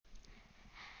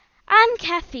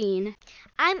caffeine.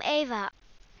 I'm Ava.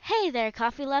 Hey there,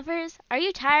 coffee lovers. Are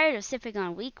you tired of sipping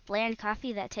on weak, bland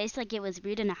coffee that tastes like it was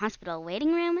brewed in a hospital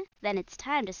waiting room? Then it's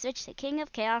time to switch to King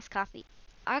of Chaos coffee.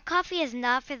 Our coffee is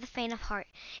not for the faint of heart.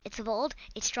 It's bold,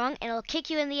 it's strong, and it'll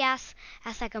kick you in the ass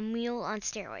like a mule on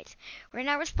steroids. We're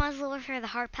not responsible for the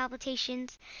heart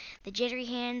palpitations, the jittery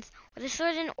hands, or the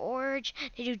sudden urge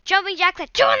to do jumping jacks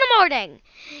at 2 in the morning.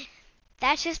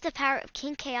 That's just the power of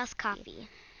King Chaos coffee.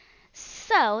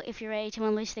 So, if you're ready to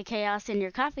unleash the chaos in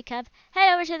your coffee cup,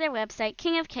 head over to their website,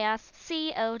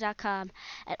 kingofchaosco.com,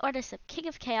 and order some King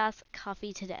of Chaos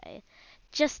coffee today.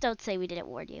 Just don't say we didn't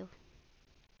warn you.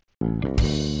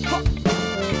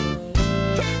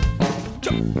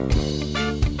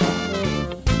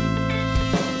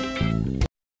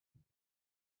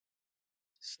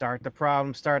 Start the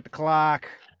problem, start the clock.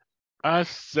 I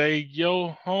say,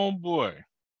 yo, homeboy.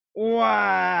 What?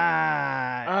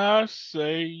 I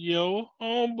say, yo,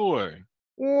 homeboy.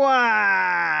 What?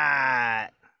 I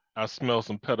smell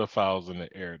some pedophiles in the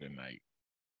air tonight.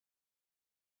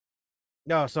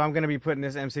 No, so I'm going to be putting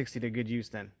this M60 to good use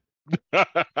then. Push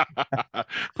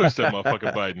that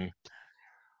motherfucking button.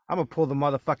 I'm going to pull the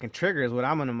motherfucking trigger is what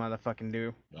I'm going to motherfucking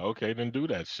do. Okay, then do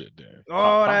that shit then.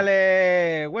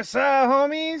 Orale! What's up,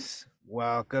 homies?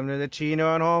 Welcome to the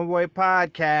Chino and Homeboy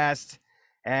podcast.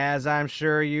 As I'm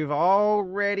sure you've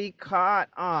already caught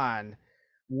on,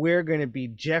 we're going to be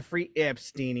Jeffrey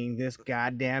Epsteining this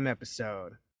goddamn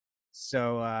episode.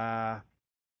 So,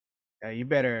 you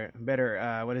better,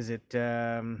 what is it?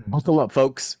 Buckle up,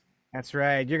 folks. That's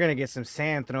right. You're going to get some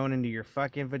sand thrown into your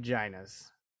fucking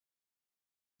vaginas.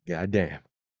 Goddamn.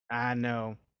 I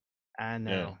know.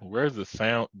 Yeah, where's the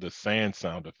sand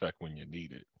sound effect when you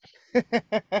need it?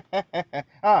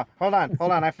 Oh, hold on.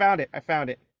 I found it.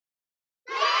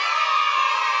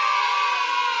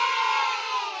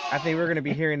 I think we're going to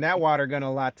be hearing that water gun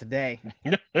a lot today.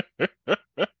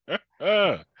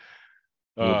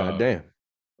 Goddamn.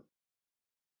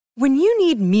 When you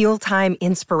need mealtime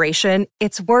inspiration,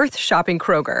 it's worth shopping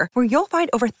Kroger, where you'll find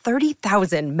over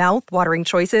 30,000 mouth-watering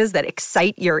choices that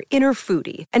excite your inner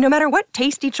foodie. And no matter what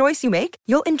tasty choice you make,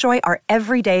 you'll enjoy our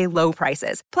everyday low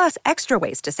prices, plus extra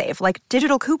ways to save, like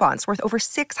digital coupons worth over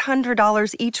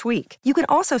 $600 each week. You can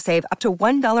also save up to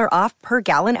 $1 off per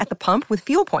gallon at the pump with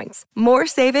fuel points. More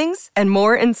savings and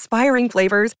more inspiring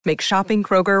flavors make shopping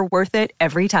Kroger worth it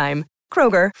every time.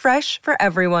 Kroger, fresh for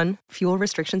everyone. Fuel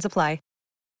restrictions apply.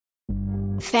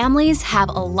 Families have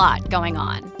a lot going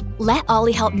on. Let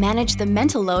Ollie help manage the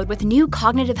mental load with new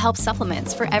cognitive help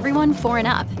supplements for everyone 4 and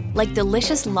up, like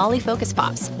delicious Lolly Focus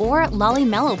Pops or Lolly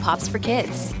Mellow Pops for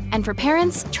kids. And for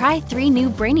parents, try 3 new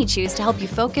Brainy Chews to help you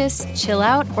focus, chill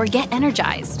out, or get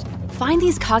energized. Find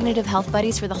these cognitive health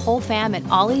buddies for the whole fam at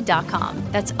ollie.com.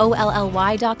 That's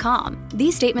OLLY.com.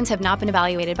 These statements have not been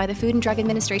evaluated by the Food and Drug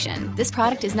Administration. This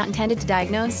product is not intended to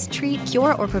diagnose, treat,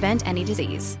 cure, or prevent any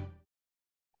disease.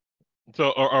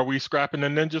 So are we scrapping the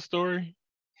ninja story?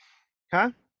 Huh?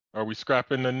 Are we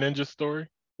scrapping the ninja story?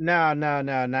 No,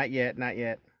 not yet.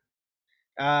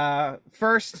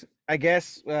 First, I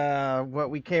guess what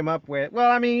we came up with. Well,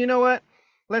 I mean, you know what?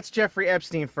 Let's Jeffrey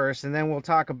Epstein first, and then we'll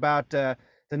talk about the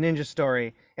ninja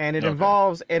story. And it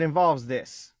involves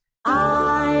this.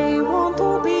 I want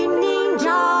to be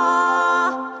ninja.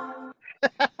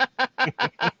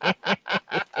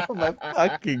 Oh my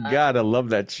fucking God, I love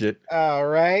that shit. All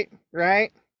right.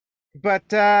 But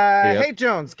Hey,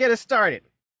 Jones, get us started.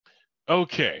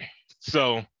 Okay,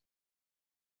 so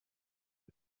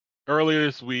earlier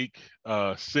this week,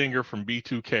 a singer from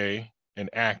B2K, an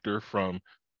actor from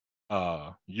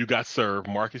You Got Served,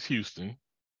 Marcus Houston,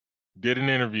 did an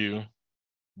interview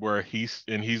where he's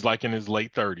like in his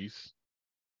late 30s,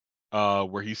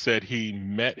 where he said he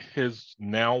met his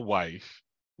now wife,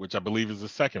 which I believe is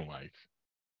his second wife,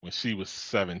 when she was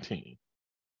 17.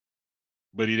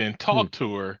 But he didn't talk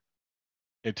to her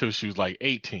until she was like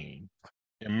 18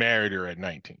 and married her at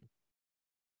 19.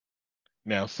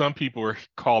 Now, some people are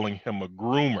calling him a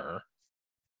groomer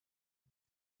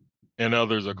and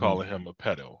others are calling him a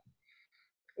pedo.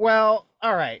 Well,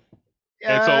 all right.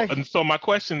 And so my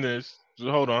question is,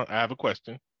 hold on, I have a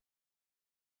question.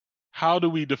 How do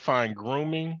we define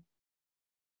grooming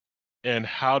and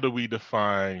how do we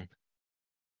define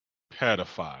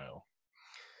pedophile?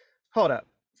 Hold up.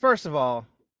 First of all,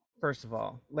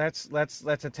 let's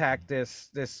attack this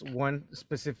one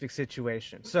specific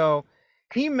situation. So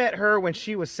he met her when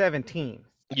she was 17.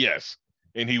 Yes,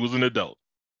 and he was an adult.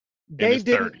 They in his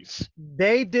 30s.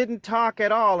 They didn't talk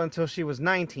at all until she was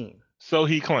 19. So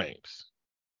he claims.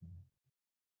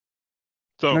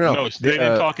 So No, they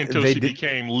didn't talk until she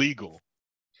became legal.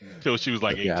 Until she was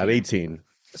like 18. Yeah, at 18.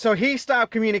 So he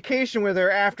stopped communication with her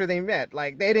after they met.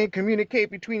 Like they didn't communicate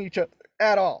between each other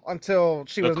at all until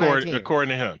she was 19. According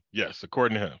to him, yes,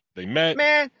 according to him, they met.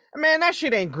 Man, that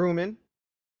shit ain't grooming.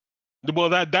 Well,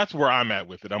 that's where I'm at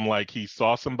with it. I'm like, he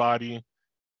saw somebody,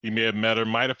 he may have met her,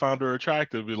 might have found her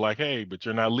attractive, be like, hey, but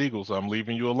you're not legal, so I'm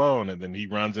leaving you alone. And then he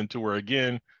runs into her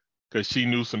again because she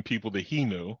knew some people that he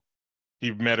knew.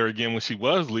 He met her again when she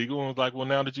was legal and was like, well,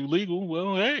 now that you legal,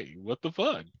 well, hey, what the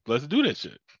fuck? Let's do this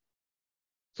shit.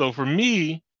 So for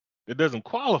me, it doesn't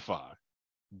qualify.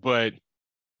 But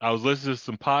I was listening to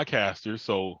some podcasters.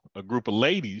 So a group of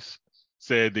ladies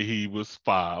said that he was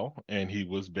foul and he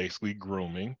was basically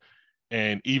grooming.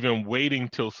 And even waiting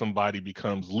till somebody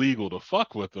becomes legal to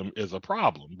fuck with them is a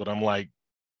problem. But I'm like,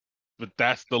 but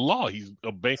that's the law. He's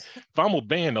obeying. If I'm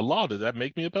obeying the law, does that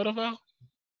make me a pedophile?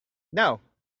 No.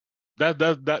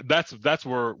 That's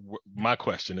where my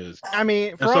question is. I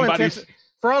mean, for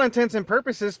all intents and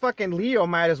purposes, fucking Leo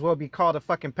might as well be called a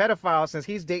fucking pedophile since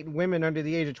he's dating women under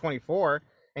the age of 24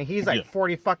 and he's like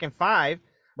 40 fucking 5.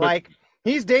 But, like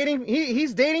he's dating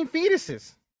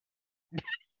fetuses.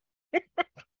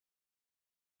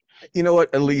 You know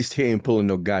what? At least he ain't pulling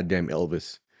no goddamn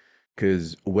Elvis.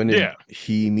 Because when did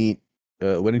he meet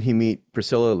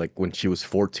Priscilla? Like when she was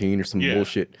 14 or some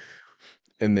bullshit.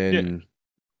 And then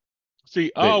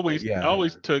see, I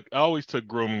always took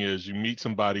grooming as you meet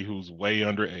somebody who's way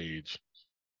underage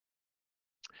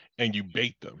and you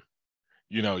bait them.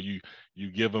 You know, you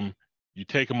give them, you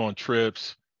take them on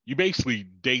trips. You basically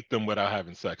date them without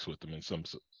having sex with them in some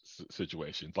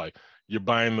situations. Like you're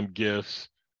buying them gifts,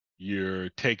 you're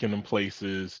taking them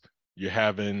places, you're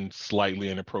having slightly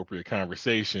inappropriate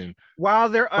conversation while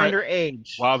they're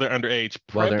underage.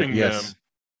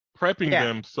 Prepping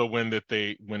them so when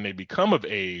they become of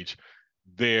age,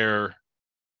 they're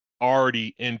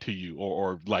already into you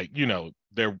or like, you know,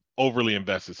 they're overly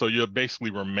invested. So you're basically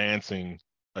romancing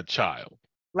a child.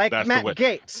 Like Matt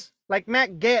Gaetz. Like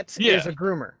Matt Gaetz is a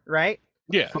groomer, right?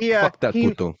 Yeah. Fuck that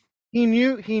puto. He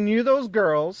knew those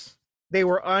girls. They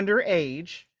were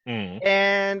underage.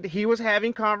 And he was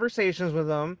having conversations with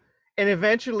them. And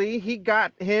eventually he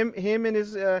got him and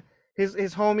his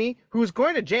homie, who's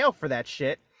going to jail for that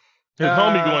shit. His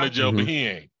homie going to jail, but he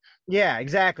ain't. Yeah,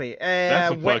 exactly.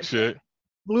 That's some fuck shit.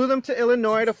 Blew them to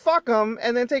Illinois to fuck them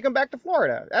and then take them back to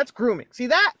Florida. That's grooming. See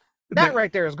that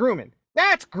right there is grooming.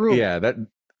 That's grooming. Yeah,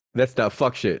 that's that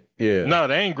fuck shit. Yeah. No,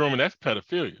 that ain't grooming. That's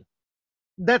pedophilia.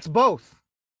 That's both.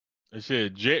 That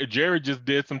shit. Jared just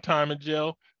did some time in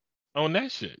jail on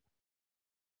that shit.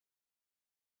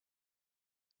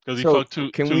 Because he fucked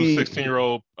two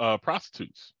 16-year-old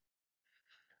prostitutes.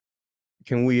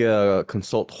 Can we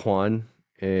consult Juan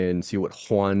and see what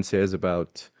Juan says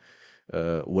about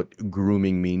what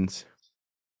grooming means?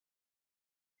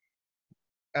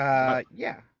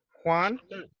 Yeah. Juan?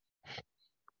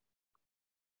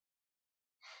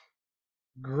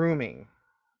 Grooming.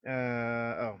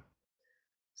 Let's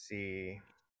see.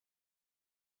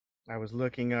 I was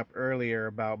looking up earlier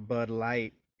about Bud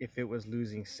Light if it was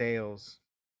losing sales.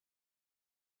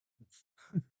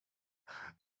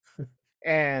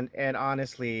 and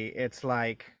honestly, it's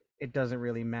like it doesn't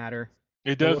really matter.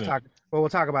 It doesn't. We'll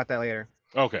talk about that later.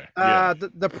 Okay.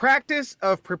 The practice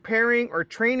of preparing or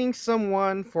training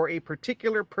someone for a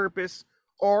particular purpose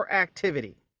or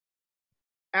activity.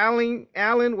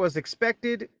 Allen was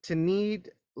expected to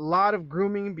need a lot of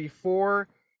grooming before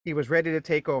he was ready to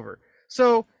take over.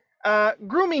 So,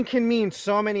 grooming can mean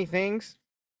so many things,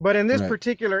 but in this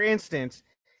particular instance,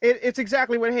 it's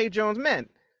exactly what Hay Jones meant.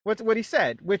 What he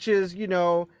said, which is, you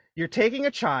know, you're taking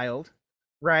a child,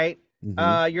 right?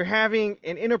 You're having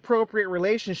an inappropriate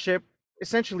relationship,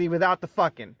 essentially without the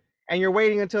fucking, and you're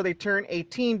waiting until they turn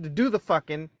 18 to do the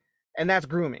fucking, and that's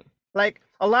grooming. Like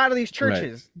a lot of these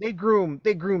churches, they groom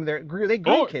kids for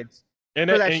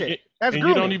that shit. That's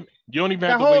grooming. You don't even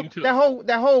have to wait until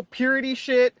that whole purity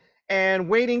shit and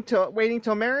waiting till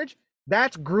marriage.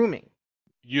 That's grooming.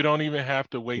 You don't even have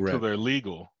to wait till they're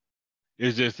legal.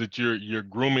 It's just that you're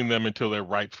grooming them until they're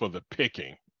ripe for the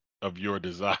picking of your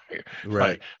desire. Right.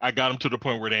 Like I got them to the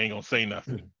point where they ain't gonna say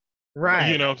nothing. Right.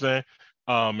 You know what I'm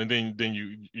saying? And then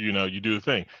you do the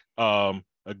thing.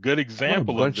 A good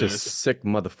example of this. Of sick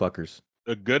motherfuckers.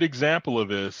 A good example of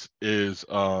this is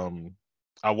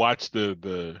I watched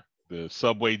the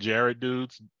Subway Jared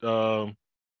dudes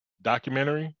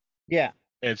documentary. Yeah.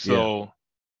 And so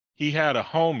he had a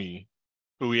homie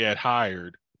who he had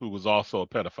hired who was also a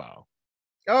pedophile.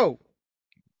 Oh.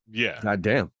 Yeah. God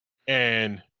damn.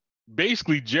 And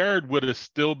basically Jared would have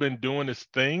still been doing his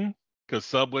thing because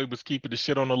Subway was keeping the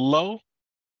shit on the low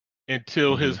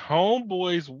until his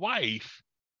homeboy's wife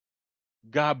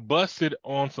got busted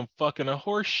on some fucking a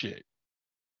horse shit.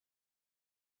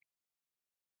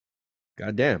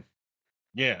 Goddamn.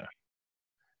 Yeah.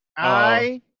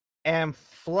 I am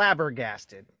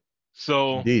flabbergasted.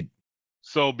 So Indeed.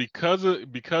 so because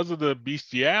of the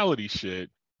bestiality shit,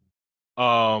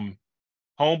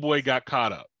 homeboy got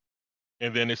caught up,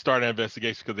 and then they started an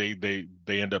investigation because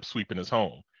they end up sweeping his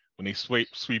home. When they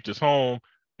sweeped his home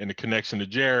and the connection to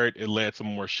Jared, it led to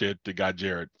more shit that got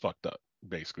Jared fucked up,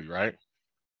 basically, right?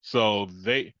 So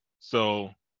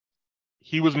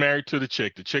he was married to the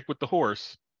chick. The chick with the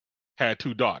horse had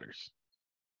 2 daughters.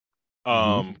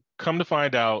 Come to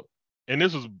find out, and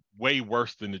this was way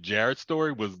worse than the Jared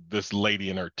story, was this lady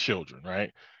and her children,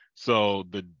 right? So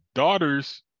the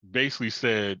daughters basically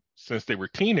said since they were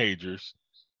teenagers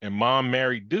and mom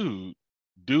married dude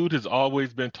has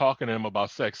always been talking to them about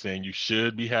sex, saying you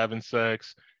should be having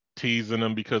sex, teasing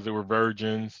them because they were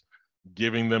virgins,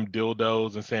 giving them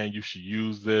dildos and saying you should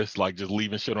use this, like just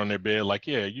leaving shit on their bed, like,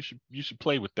 yeah, you should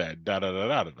play with that, da da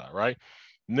da da da, right?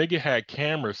 Nigga had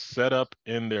cameras set up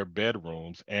in their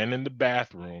bedrooms and in the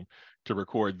bathroom to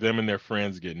record them and their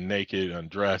friends getting naked,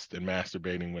 undressed, and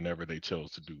masturbating whenever they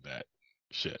chose to do that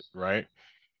shit, right?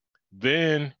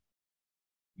 Then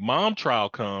mom trial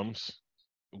comes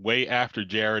way after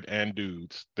Jared and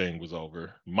dude's thing was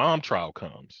over. Mom trial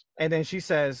comes. And then she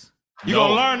says, "You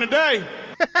gonna learn today."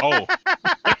 Oh.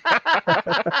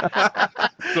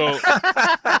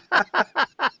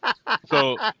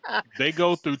 So they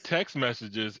go through text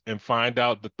messages and find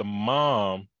out that the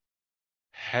mom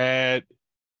had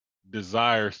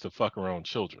desires to fuck her own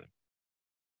children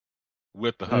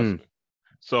with the husband.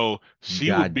 So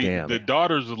she would be, the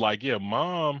daughters were like, yeah,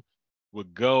 mom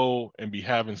would go and be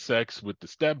having sex with the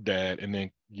stepdad and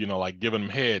then, like giving them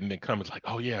head, and then come, it's like,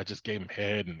 oh yeah, I just gave him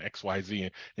head and XYZ,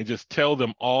 and just tell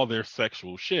them all their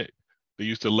sexual shit. They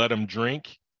used to let them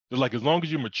drink. They're like, as long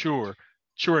as you're mature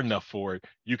enough for it,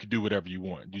 you can do whatever you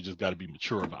want. You just got to be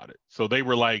mature about it. So they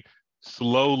were like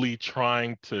slowly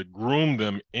trying to groom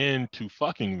them into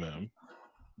fucking them,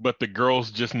 but the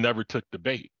girls just never took the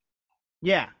bait.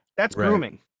 Yeah, that's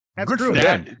grooming. That's good grooming. for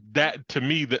them. That to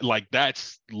me, that like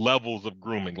that's levels of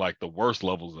grooming, like the worst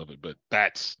levels of it. But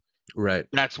that's right.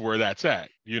 That's where that's at.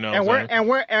 And what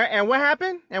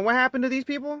happened? And what happened to these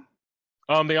people?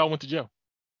 They all went to jail.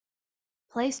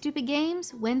 Play stupid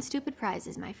games, win stupid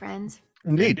prizes, my friends.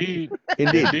 Indeed.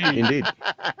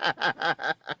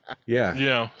 Yeah.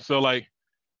 Yeah. So like,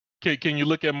 can you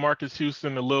look at Marcus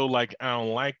Houston a little like, I don't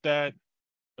like that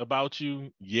about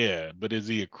you? Yeah. But is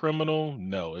he a criminal?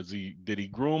 No. Did he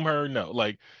groom her? No.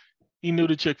 Like, he knew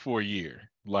the chick for a year.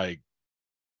 Like,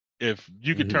 if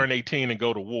you could turn 18 and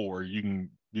go to war, you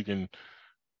can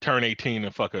turn 18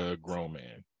 and fuck a grown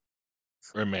man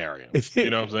or marry him.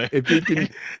 You know what I'm saying?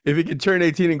 if he can turn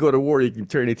 18 and go to war, he can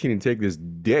turn 18 and take this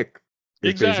dick.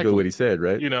 That's basically what he said,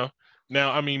 right?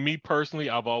 Now, I mean, me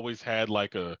personally, I've always had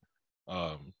like a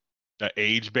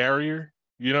age barrier.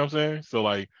 You know what I'm saying? So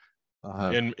like,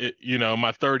 in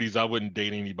my 30s, I wouldn't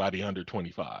date anybody under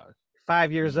 25.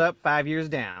 5 years up, 5 years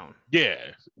down. Yeah,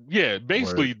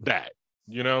 basically that.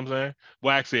 You know what I'm saying?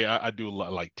 Well, actually, I do a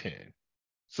lot like 10.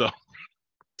 So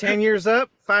 10 years up,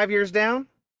 5 years down?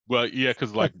 Well, yeah,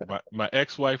 because like my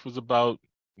ex-wife was about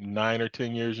 9 or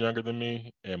 10 years younger than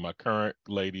me, and my current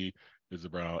lady is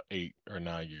around 8 or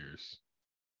 9 years.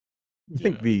 I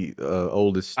think the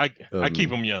oldest. I keep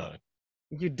them young.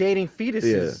 You're dating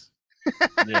fetuses.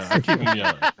 Yeah, I keep them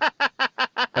young.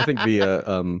 I think the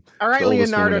all right, the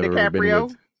Leonardo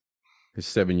DiCaprio is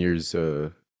 7 years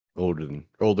older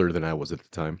than I was at the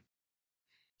time.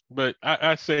 But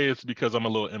I say it's because I'm a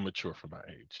little immature for my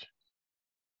age.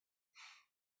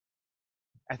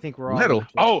 I think we're all immature.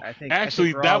 Oh, I think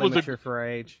that was immature for our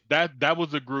age. That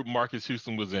was a group Marcus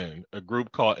Houston was in, a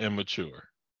group called Immature.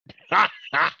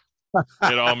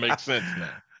 It all makes sense now.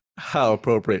 How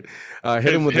appropriate.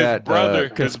 Hit him with that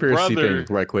conspiracy thing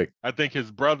right quick. I think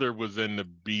his brother was in the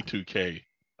B2K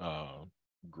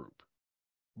group.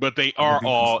 But they are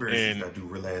all in. That do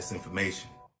real ass information.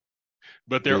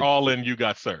 But they're all in You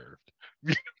Got Served.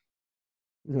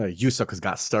 You suckers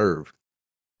got served.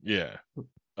 Yeah.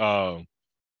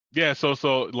 Yeah,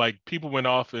 so like people went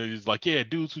off and it's like, yeah,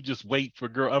 dudes who just wait for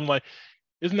girl. I'm like,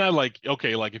 it's not like,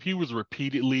 okay, like if he was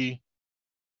repeatedly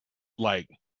like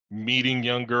meeting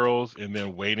young girls and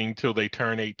then waiting till they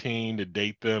turn 18 to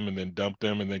date them and then dump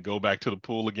them and then go back to the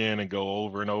pool again and go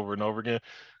over and over and over again,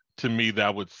 to me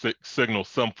that would signal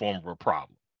some form of a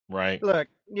problem, right? Look,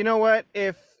 you know what?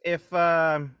 If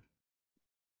that's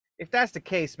the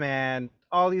case, man,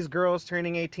 all these girls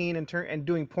turning 18 and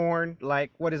doing porn,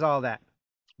 like, what is all that?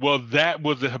 Well, that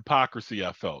was a hypocrisy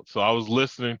I felt. So I was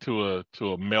listening to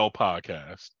a male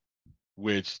podcast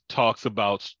which talks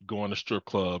about going to strip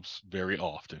clubs very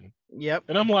often. Yep.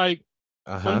 And I'm like,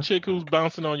 some chick who's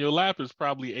bouncing on your lap is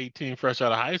probably 18, fresh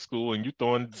out of high school, and you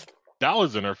throwing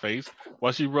dollars in her face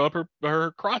while she rub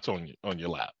her crotch on your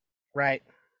lap. Right.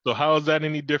 So how is that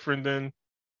any different than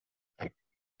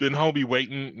homie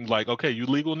waiting like, okay, you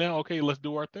legal now? Okay, let's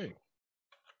do our thing.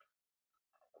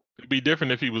 It'd be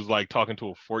different if he was like talking to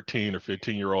a 14 or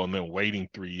 15-year-old and then waiting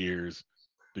 3 years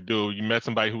to do. You met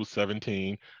somebody who was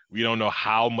 17. We don't know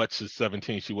how much is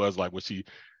 17 she was. Like, was she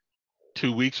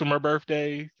 2 weeks from her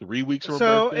birthday, 3 weeks from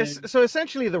her birthday? So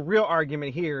essentially the real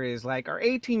argument here is like, are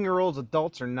 18-year-olds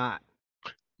adults or not?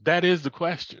 That is the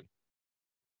question.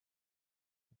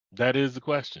 That is the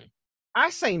question. I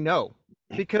say no,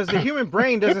 because the human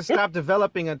brain doesn't stop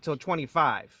developing until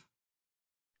 25.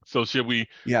 So should we?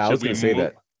 Yeah, I was going to say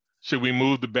that. Should we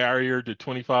move the barrier to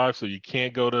 25 so you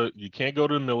can't go to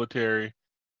the military,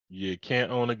 you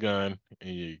can't own a gun,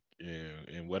 and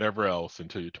whatever else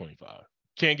until you're 25?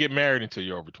 Can't get married until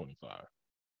you're over 25.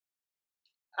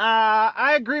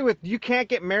 I agree with you can't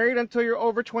get married until you're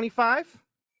over 25.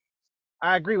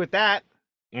 I agree with that.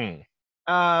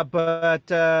 But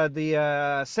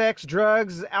the sex,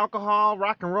 drugs, alcohol,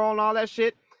 rock and roll, and all that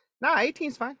shit, nah,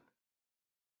 18's fine.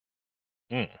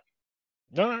 All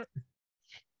right.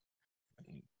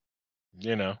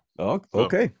 You know. Oh,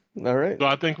 okay. All right. So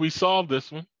I think we solved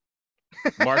this one.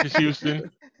 Marcus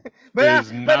Houston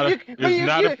is not a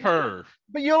perv.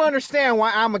 But you'll understand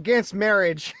why I'm against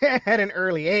marriage at an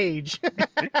early age.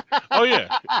 Oh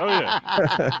yeah.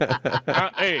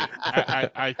 Hey,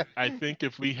 I think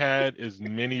if we had as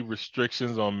many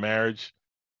restrictions on marriage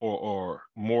or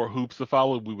more hoops to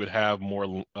follow, we would have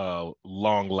more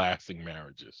long-lasting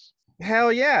marriages.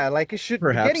 Hell yeah, like it should.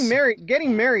 Perhaps.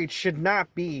 Getting married should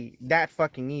not be that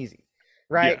fucking easy,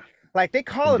 right? Yeah. Like they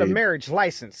call it a marriage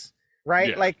license, right?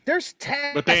 Yeah. Like there's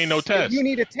tests, but there ain't no test you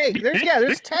need to take.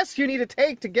 There's tests you need to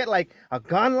take to get like a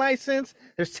gun license.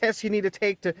 There's tests you need to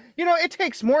take to, it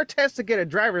takes more tests to get a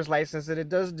driver's license than it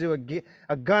does to do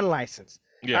a gun license.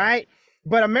 Yeah. All right,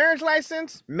 but a marriage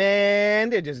license, man,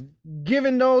 they're just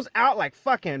giving those out like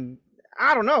fucking.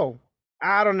 I don't know.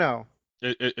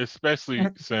 Especially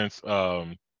since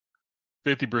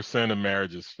 50% of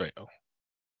marriages fail.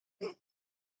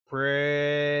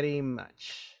 Pretty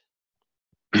much.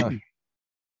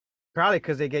 Probably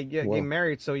because they get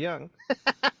married so young.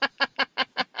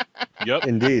 Yep.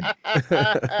 Indeed.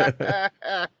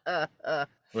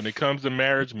 When it comes to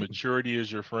marriage, maturity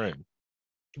is your friend.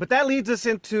 But that leads us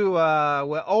into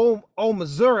what old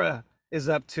Missouri is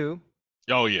up to.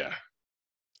 Oh yeah.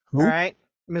 All right,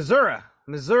 Missouri.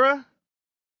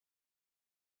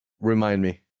 Remind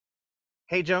me.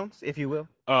 Hey Jones, if you will.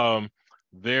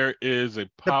 There is a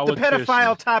politician. The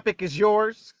pedophile topic is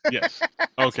yours. Yes.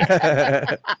 Okay.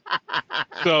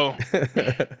 So,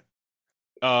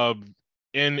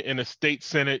 in a state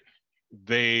senate,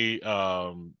 they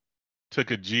took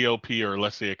a GOP, or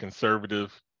let's say a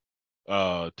conservative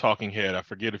talking head. I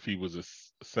forget if he was a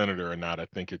senator or not. I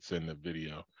think it's in the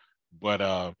video,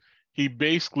 but he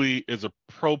basically is a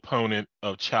proponent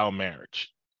of child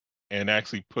marriage, and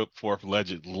actually put forth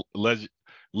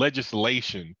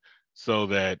legislation so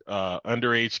that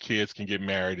underage kids can get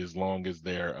married as long as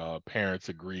their parents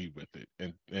agree with it,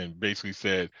 and basically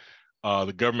said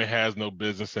the government has no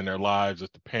business in their lives.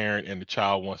 If the parent and the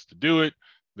child wants to do it,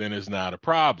 then it's not a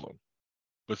problem.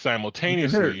 But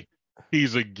simultaneously,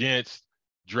 he's against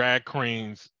drag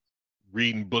queens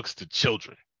reading books to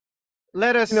children.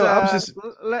 Let us. go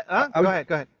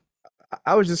ahead.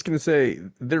 I was just gonna say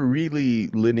they're really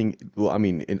leaning. Well, I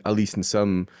mean, at least in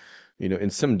some, in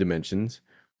some dimensions,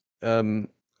 they're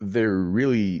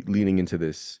really leaning into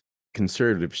this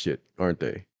conservative shit, aren't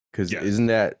they? Because isn't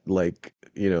that like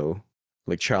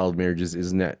like child marriages?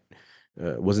 Isn't that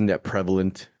wasn't that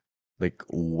prevalent like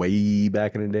way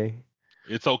back in the day?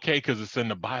 It's okay because it's in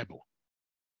the Bible.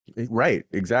 Right.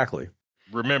 Exactly.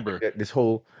 Remember this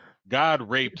whole God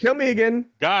raped. Tell me again.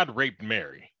 God raped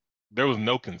Mary. There was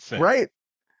no consent. Right.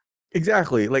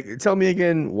 Exactly. Like, tell me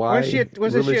again why. Was she a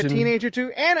teenager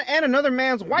too, and another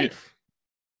man's wife?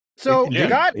 Yeah. So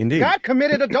Indeed. God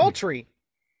committed adultery.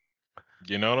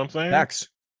 You know what I'm saying?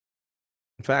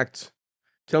 Facts.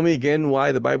 Tell me again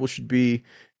why the Bible should be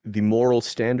the moral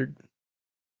standard.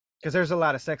 Because there's a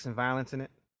lot of sex and violence in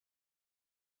it.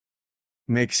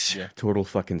 Makes total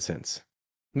fucking sense.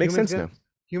 Makes sense now.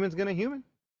 Human's gonna human.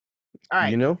 All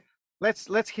right.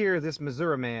 Let's hear this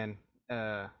Missouri man.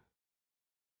 Let's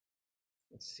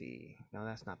see. No,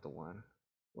 that's not the one.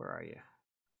 Where are you?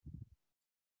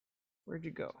 Where'd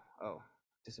you go? Oh,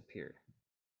 disappeared.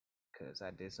 because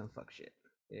I did some fuck shit.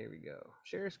 There we go.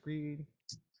 Share screen.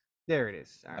 There it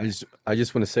is. All I right.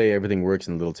 just want to say everything works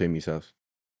in little Timmy's house.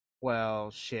 Well,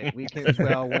 shit. We can.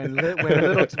 Well, when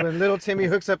little Timmy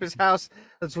hooks up his house,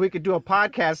 so we could do a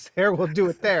podcast there. We'll do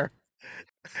it there.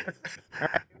 All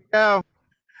right, here we go.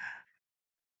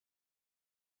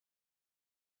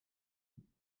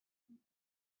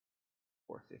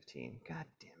 $4.15. God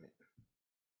damn it.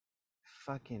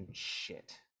 Fucking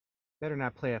shit. Better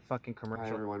not play a fucking commercial.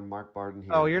 Hi everyone, Mark Barden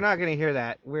here. Oh, you're not gonna hear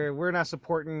that. We're not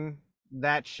supporting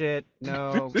that shit.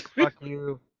 No, fuck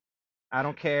you. I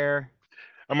don't care.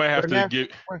 I might have to give.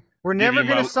 We're never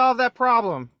gonna solve that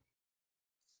problem.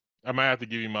 I might have to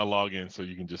give you my login so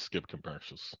you can just skip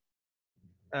commercials.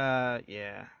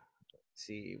 Yeah. Let's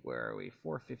see, where are we?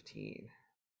 4:15.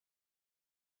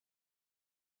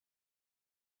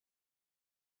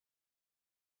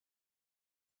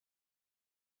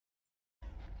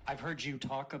 I've heard you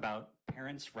talk about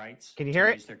parents' rights Can you to hear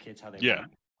raise it? their kids how they Yeah.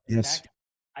 want. Yes. In fact,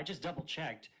 I just double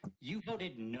checked. You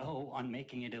voted no on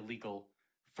making it illegal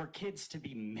for kids to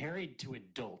be married to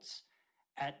adults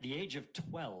at the age of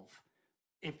 12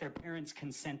 if their parents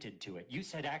consented to it. You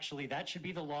said actually that should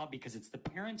be the law because it's the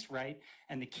parents' right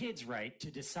and the kids' right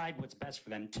to decide what's best for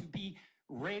them to be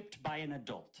raped by an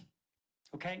adult.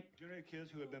 Okay? Do you know any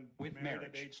kids who have been With married marriage.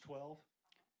 at age 12?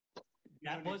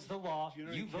 That was the law. do you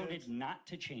know You any voted kids- not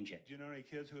to change it. Do you know any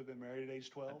kids who have been married at age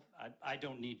 12? I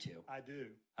don't need to. I do.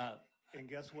 And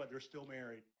guess what? They're still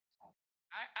married.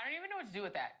 I don't even know what to do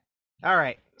with that. All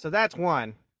right, so that's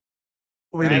one.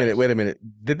 Wait a minute.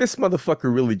 Did this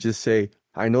motherfucker really just say,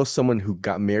 I know someone who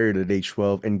got married at age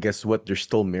 12, and guess what? They're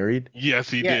still married? Yes,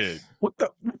 he did. What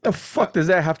the fuck does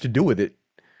that have to do with it?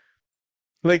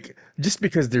 Like, just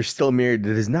because they're still married,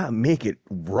 that does not make it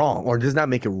wrong, or does not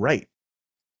make it right.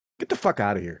 Get the fuck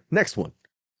out of here. Next one.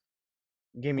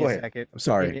 Give me Go a ahead. second. I'm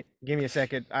sorry. Give me a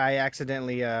second. I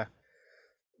accidentally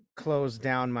closed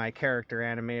down my character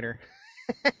animator.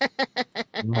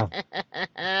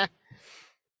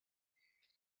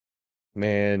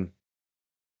 Man,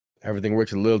 everything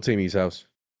works at Little Timmy's house.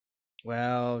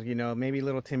 Well, maybe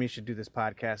little Timmy should do this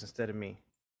podcast instead of me.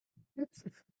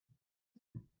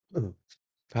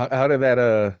 How did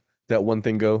that one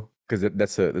thing go? Because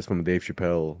that's from a Dave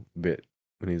Chappelle bit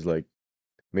when he's like,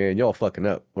 "Man, y'all fucking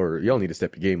up, or y'all need to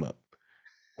step your game up."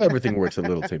 Everything works at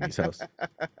Little Timmy's house.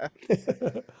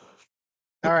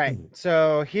 All right,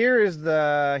 so here is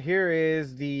the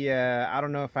I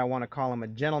don't know if I want to call him a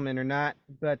gentleman or not,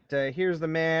 but here's the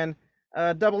man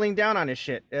doubling down on his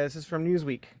shit. This is from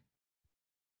Newsweek.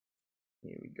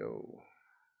 Here we go.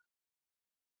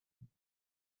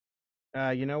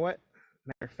 You know what?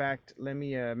 Matter of fact, let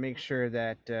me make sure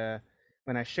that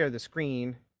when I share the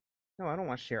screen, no, I don't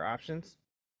want share options.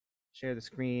 Share the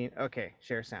screen. Okay,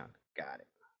 share sound. Got it.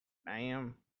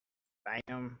 Bam.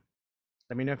 Bam.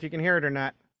 Let me know if you can hear it or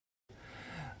not.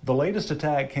 The latest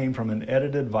attack came from an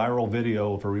edited viral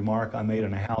video of a remark I made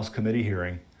in a House committee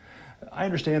hearing. I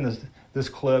understand this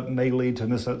clip may lead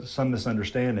to some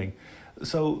misunderstanding,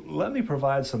 so let me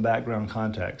provide some background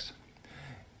context.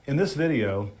 In this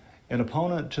video, an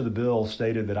opponent to the bill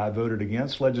stated that I voted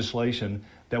against legislation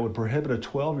that would prohibit a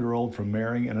 12-year-old from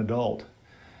marrying an adult.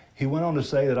 He went on to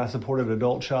say that I supported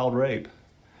adult child rape.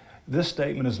 This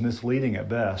statement is misleading at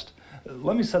best.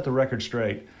 Let me set the record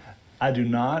straight. I do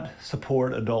not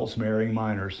support adults marrying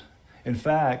minors. In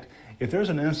fact, if there's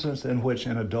an instance in which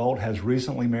an adult has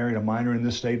recently married a minor in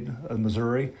this state of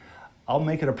Missouri, I'll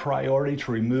make it a priority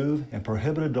to remove and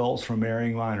prohibit adults from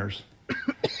marrying minors.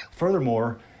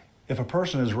 Furthermore, if a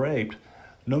person is raped,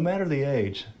 no matter the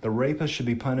age, the rapist should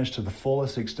be punished to the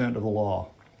fullest extent of the law.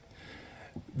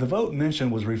 The vote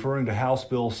mentioned was referring to House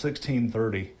Bill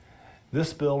 1630.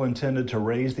 This bill intended to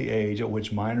raise the age at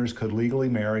which minors could legally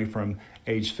marry from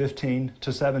age 15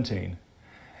 to 17.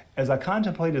 As I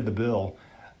contemplated the bill,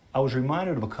 I was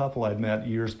reminded of a couple I'd met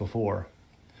years before.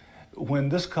 When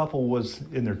this couple was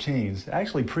in their teens,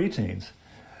 actually preteens,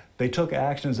 they took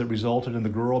actions that resulted in the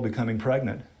girl becoming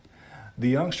pregnant. The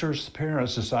youngsters'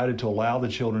 parents decided to allow the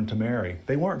children to marry.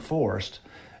 They weren't forced.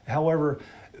 However,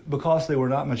 because they were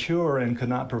not mature and could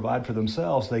not provide for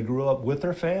themselves, they grew up with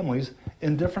their families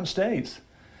in different states.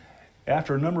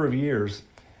 After a number of years,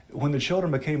 when the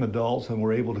children became adults and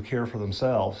were able to care for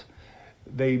themselves,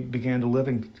 they began to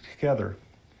living together.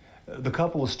 The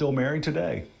couple is still married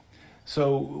today.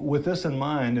 So with this in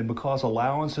mind, and because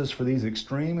allowances for these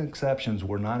extreme exceptions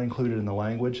were not included in the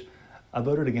language, I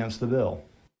voted against the bill.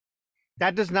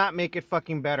 That does not make it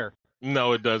fucking better.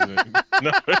 No, it doesn't.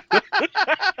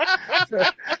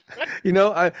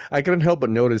 No. I couldn't help but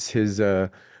notice his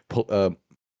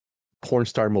porn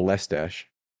star molestache.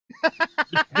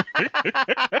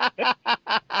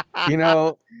 You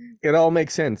know, it all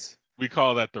makes sense. We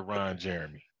call that the Ron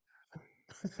Jeremy.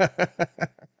 Oh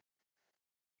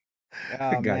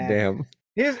man. Goddamn.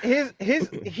 This is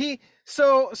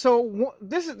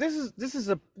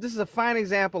a fine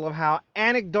example of how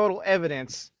anecdotal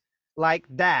evidence like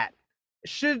that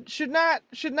should not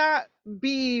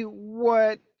be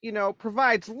what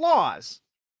provides laws,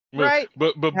 right?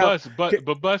 But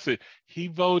Bussett, he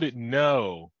voted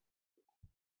no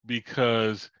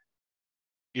because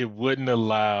it wouldn't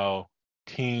allow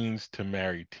teens to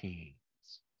marry teens.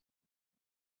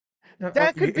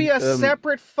 That could be a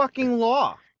separate fucking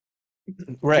law.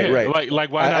 Right, yeah, right.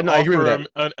 Like why not I agree with offer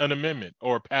that. an amendment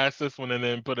or pass this one and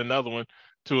then put another one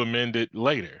to amend it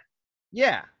later?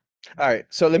 Yeah. All right.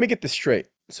 So let me get this straight.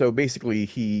 So basically,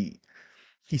 he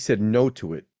said no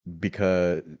to it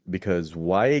because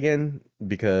why again?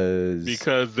 Because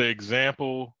the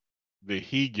example that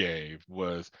he gave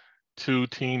was two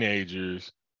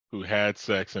teenagers who had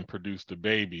sex and produced a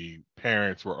baby.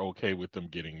 Parents were okay with them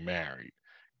getting married,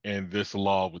 and this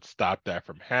law would stop that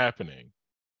from happening.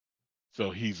 So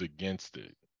he's against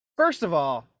it. First of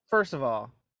all,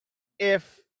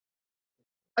 if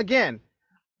again,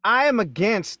 I am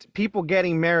against people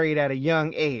getting married at a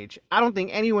young age. I don't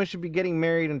think anyone should be getting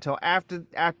married until after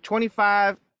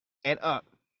 25 and up.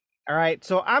 All right.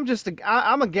 So I'm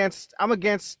against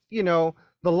the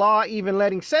law even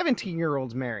letting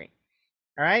 17-year-olds marry.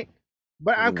 All right.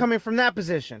 But I'm coming from that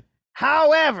position.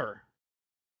 However,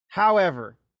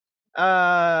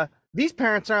 these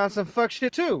parents are on some fuck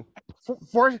shit too.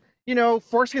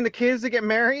 Forcing the kids to get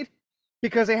married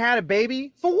because they had a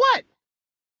baby. For what?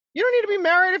 You don't need to be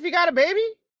married if you got a baby.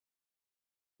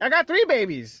 I got 3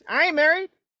 babies. I ain't married.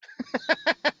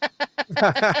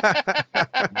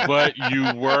 But you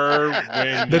were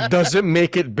when that doesn't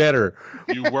make it better.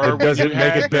 You were. It doesn't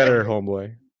make it better, them.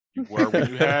 homeboy. You were when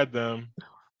you had them.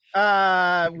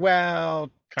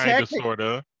 Well, kind of,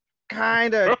 sorta.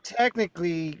 Kind of,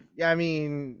 technically. I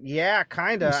mean, yeah,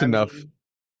 kind of. Close enough.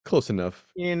 Close enough.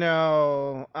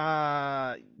 Well,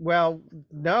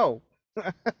 no.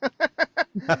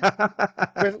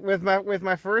 with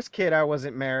my first kid, I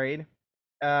wasn't married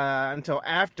until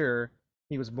after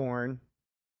he was born,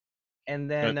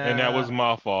 and then and that was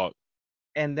my fault.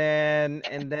 And then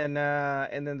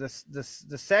the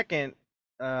second,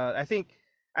 I think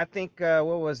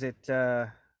what was it? No,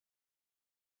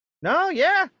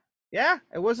 yeah,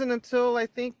 it wasn't until I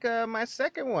think my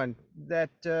second one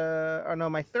that, or no,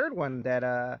 my third one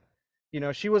that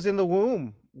she was in the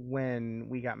womb when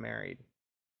we got married.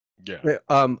 Yeah.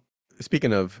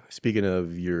 Speaking of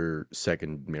your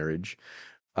second marriage,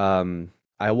 I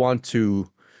want to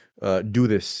do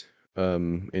this.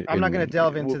 I'm not going to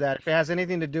delve into that. If it has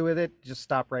anything to do with it, just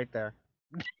stop right there.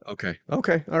 Okay.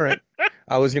 All right.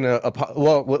 I was gonna.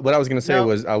 What I was gonna say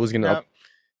was I was gonna.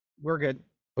 We're good.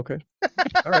 Okay.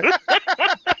 All right.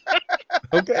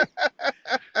 Okay.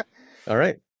 All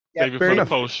right. Save it for the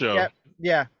post show.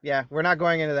 Yeah. We're not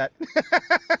going into that.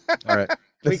 All right.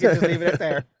 We can just leave it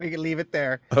there. We can leave it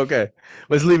there. Okay.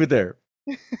 Let's leave it there.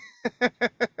 I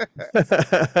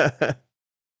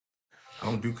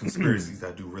don't do conspiracies.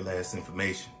 I do real ass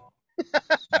information.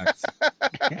 Facts.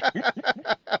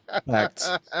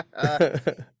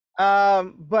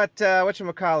 But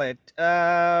whatchamacallit?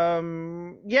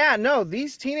 Yeah, no,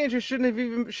 these teenagers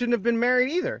shouldn't have been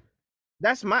married either.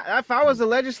 That's if I was a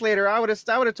legislator, I would have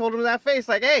told them to that face,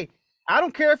 like, hey, I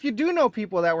don't care if you do know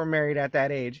people that were married at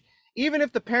that age. Even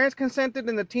if the parents consented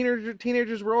and the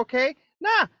teenagers were okay,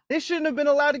 nah, they shouldn't have been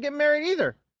allowed to get married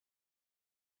either.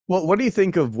 Well, what do you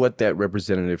think of what that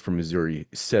representative from Missouri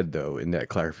said, though, in that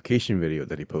clarification video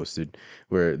that he posted,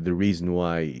 where the reason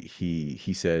why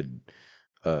he said,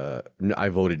 I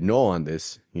voted no on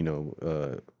this,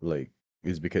 is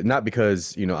because not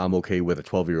because, I'm okay with a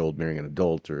 12-year-old marrying an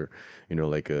adult or,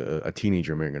 like a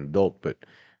teenager marrying an adult, but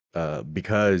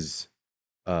because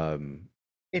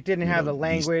it didn't have the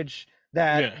language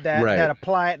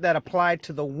that applied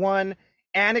to the one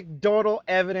anecdotal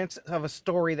evidence of a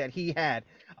story that he had.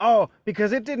 Oh,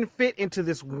 because it didn't fit into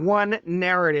this one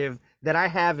narrative that I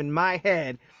have in my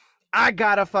head. I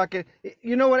gotta fucking,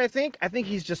 you know what I think? I think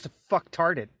he's just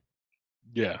fucktarded.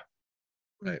 Yeah.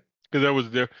 Right.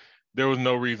 Because there was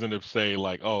no reason to say,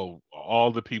 like, oh,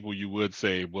 all the people you would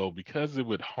say, well, because it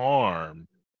would harm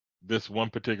this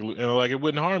one particular, it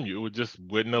wouldn't harm you. It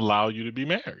wouldn't allow you to be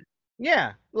married.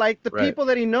 Yeah, like the people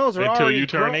that he knows are until already you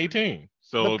turn 18.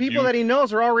 So the people that he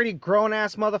knows are already grown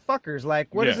ass motherfuckers.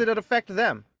 Like, what does it affect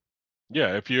them?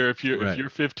 Yeah, if you're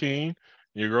 15,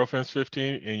 your girlfriend's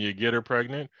 15, and you get her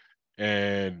pregnant,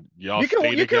 and y'all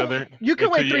stay together. You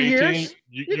can wait 3 years.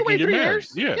 You can can wait get 3 married.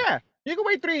 years. Yeah, you can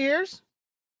wait 3 years.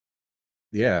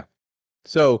 Yeah.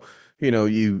 So,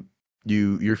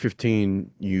 you're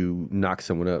 15, you knock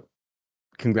someone up.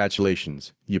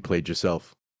 Congratulations, you played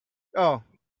yourself. Oh.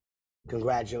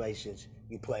 Congratulations,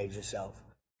 you played yourself.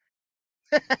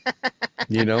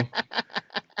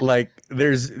 Like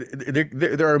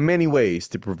there are many ways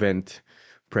to prevent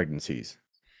pregnancies.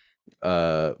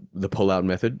 The pull-out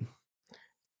method,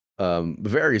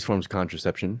 various forms of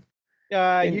contraception.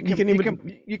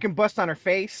 You can bust on her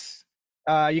face.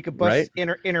 You can bust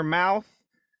right? in her mouth.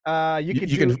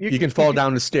 You can fall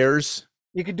down the stairs.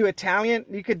 You could do Italian.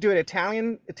 You could do it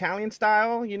Italian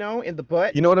style. In the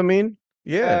butt. You know what I mean?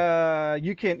 Yeah.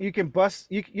 You can bust.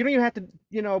 You don't even have to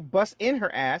bust in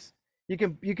her ass. You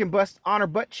can bust on her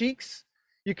butt cheeks.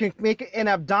 You can make an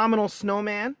abdominal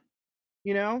snowman.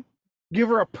 Give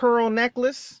her a pearl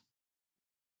necklace.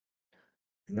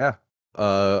 Yeah.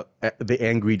 The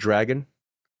angry dragon.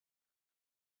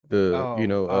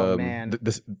 Man.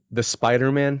 The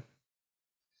Spider-Man.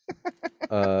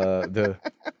 The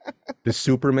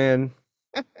Superman.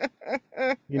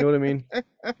 You know what I mean?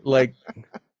 Like,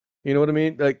 you know what I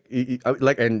mean?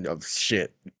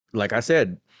 Shit. Like I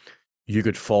said, you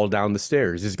could fall down the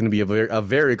stairs. This is going to be a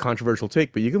very controversial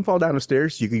take, but you can fall down the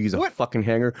stairs. You could use a fucking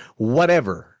hanger,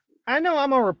 whatever. I know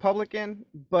I'm a Republican,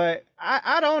 but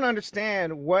I don't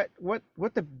understand what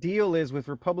the deal is with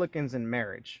Republicans in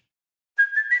marriage.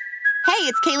 Hey,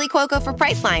 it's Kaylee Cuoco for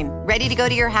Priceline. Ready to go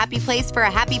to your happy place for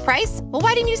a happy price? Well,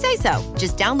 why didn't you say so?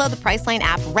 Just download the Priceline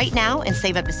app right now and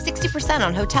save up to 60%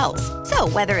 on hotels. So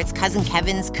whether it's Cousin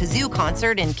Kevin's Kazoo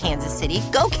Concert in Kansas City,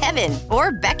 go Kevin,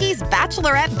 or Becky's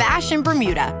Bachelorette Bash in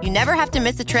Bermuda, you never have to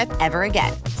miss a trip ever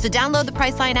again. So download the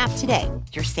Priceline app today.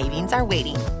 Your savings are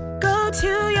waiting. Go to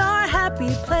your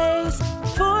happy place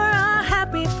for a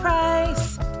happy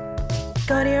price.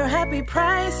 Go to your happy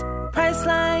price,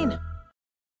 Priceline.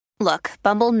 Look,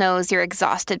 Bumble knows you're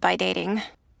exhausted by dating.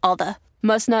 All the,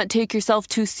 must not take yourself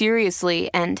too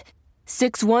seriously, and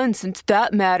 6'1" since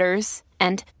that matters,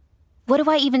 and what do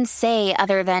I even say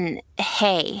other than,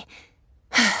 hey?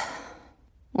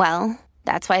 Well,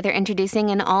 that's why they're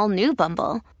introducing an all-new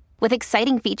Bumble, with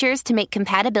exciting features to make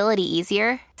compatibility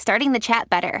easier, starting the chat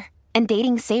better, and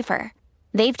dating safer.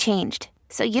 They've changed,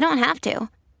 so you don't have to.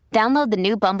 Download the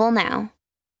new Bumble now.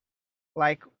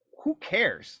 Like, who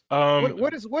cares?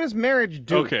 What does marriage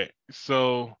do? Okay,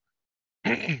 so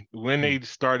when they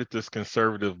started this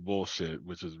conservative bullshit,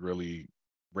 which is really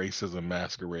racism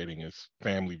masquerading as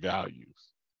family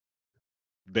values,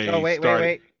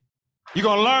 wait. You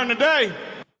gonna learn today.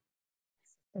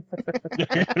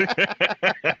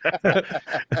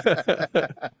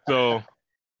 So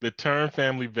the term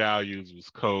family values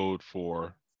was code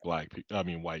for white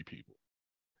people.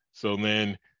 So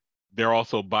then they're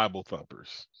also Bible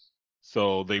thumpers.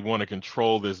 So they want to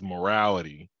control this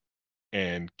morality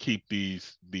and keep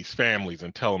these families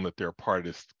and tell them that they're part of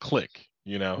this clique,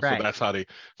 Right. So that's how it's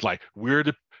like we're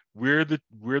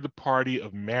the party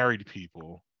of married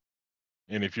people,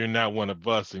 and if you're not one of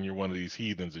us and you're one of these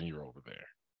heathens and you're over there.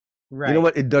 Right. You know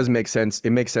what? It does make sense.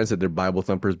 It makes sense that they're Bible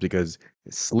thumpers because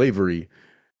slavery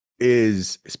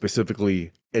is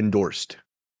specifically endorsed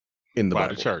in the by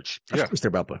Bible. The church. Of course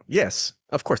they're Bible. Yes,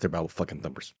 of course they're Bible fucking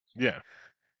thumpers. Yeah.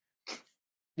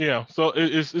 Yeah, so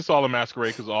it's all a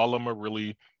masquerade because all of them are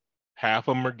really, half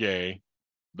of them are gay,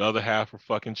 the other half are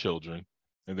fucking children,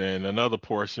 and then another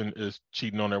portion is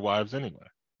cheating on their wives anyway.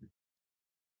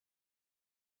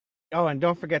 Oh, and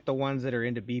don't forget the ones that are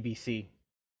into BBC.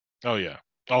 Oh yeah.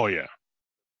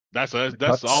 That's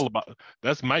all about.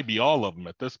 That might be all of them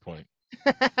at this point.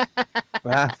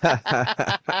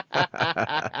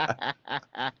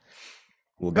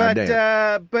 Well,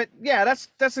 but yeah,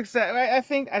 that's exactly. I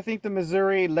think the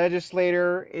Missouri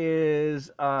legislator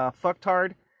is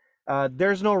fucktard.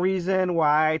 There's no reason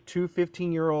why 2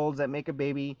 15-year-olds that make a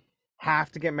baby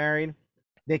have to get married.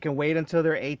 They can wait until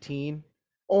they're 18,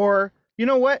 or you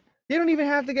know what? They don't even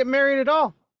have to get married at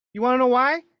all. You want to know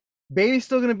why? Baby's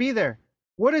still gonna be there.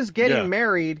 What is getting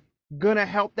married gonna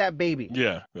help that baby?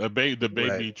 Yeah, the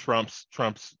baby trumps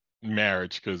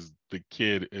marriage because the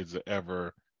kid is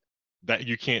ever. That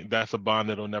you can't. That's a bond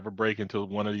that'll never break until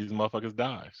one of these motherfuckers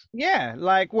dies. Yeah,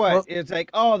 like what? Well, it's like,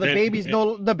 oh, the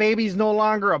baby's no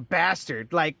longer a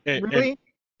bastard. Like, really?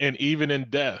 And even in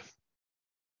death,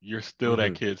 you're still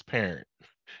that kid's parent.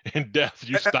 In death,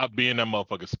 you stop being that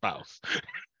motherfucker's spouse.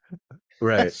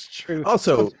 Right. That's true.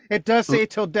 Also, so it does say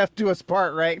 "till death do us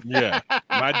part," right? Yeah.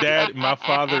 My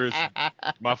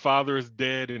father is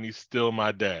dead, and he's still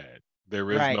my dad.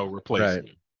 There is no replacement.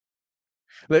 Right.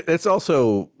 Let's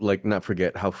also like not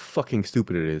forget how fucking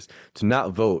stupid it is to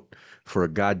not vote for a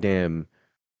goddamn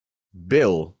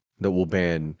bill that will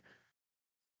ban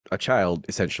a child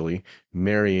essentially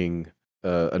marrying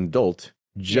an adult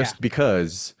Yeah. just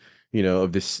because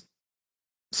of this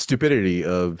stupidity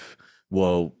of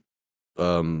well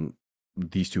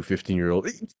these two 15-year-old.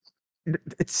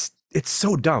 It's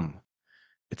so dumb.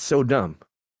 It's so dumb.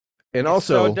 And It's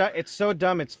so also, dumb. It's so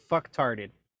dumb. It's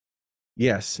fucktarded.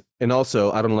 yes, and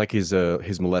also I don't like his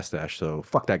molestache, so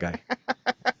fuck that guy.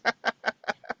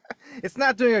 It's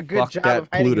not doing a good Fuck job of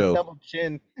that hiding his Pluto. double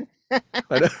chin.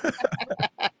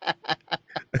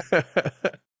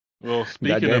 Well,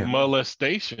 speaking of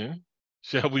molestation,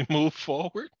 shall we move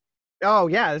forward? Oh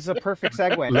yeah, this is a perfect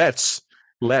segue.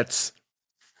 Let's.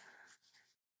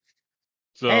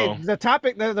 So, hey, the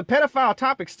topic, the pedophile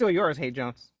topic's still yours. Hey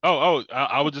Jones.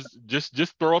 I would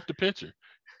just throw up the picture,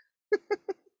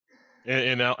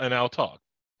 and I'll talk.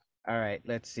 All right,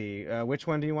 let's see. Which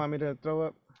one do you want me to throw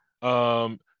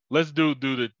up? Let's do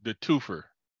the twofer.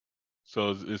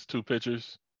 So it's two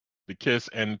pictures, the kiss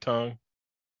and the tongue.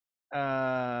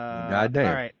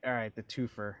 Goddamn. All right, the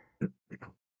twofer.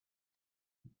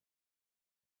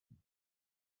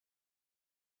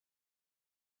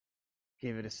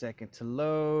 Give it a second to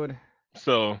load.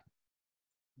 So,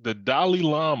 the Dalai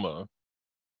Lama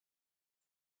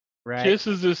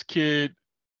kisses this kid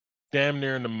damn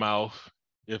near in the mouth,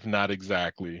 if not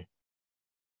exactly,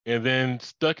 and then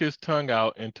stuck his tongue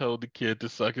out and told the kid to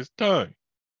suck his tongue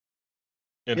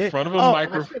in front of a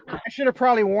microphone. I should have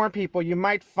probably warned people. You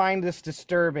might find this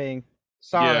disturbing.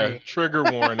 Sorry. Yeah, trigger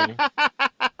warning.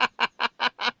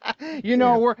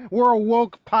 We're a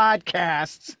woke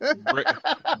podcast.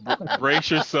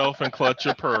 Brace yourself and clutch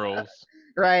your pearls.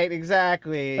 Right,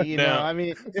 exactly. I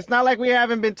mean, it's not like we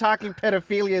haven't been talking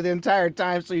pedophilia the entire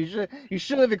time, so you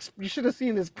should have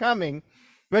seen this coming.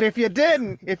 But if you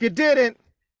didn't,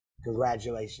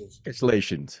 congratulations.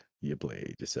 Congratulations, you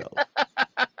played yourself.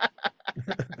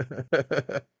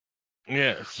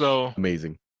 Yeah, so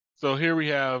amazing. So here we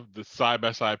have the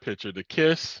side-by-side picture, the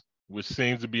kiss, which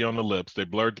seems to be on the lips. They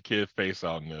blurred the kid face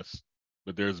out in this,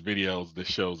 but there's videos that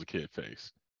shows the kid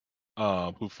face,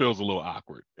 who feels a little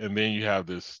awkward. And then you have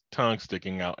this tongue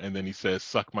sticking out, and then he says,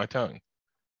 "Suck my tongue."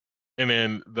 And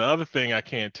then the other thing I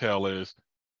can't tell is,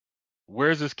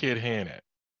 where's this kid hand at?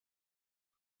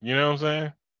 You know what I'm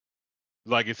saying?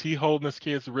 Like, is he holding this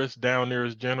kid's wrist down near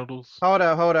his genitals? Hold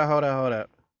up.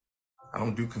 I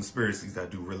don't do conspiracies. I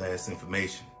do real ass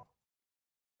information.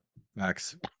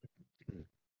 Max.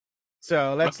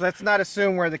 So let's not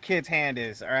assume where the kid's hand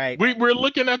is. All right. We're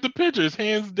looking at the picture. His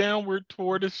hands downward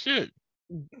toward his shit.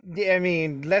 I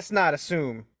mean, let's not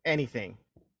assume anything,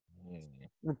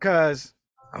 because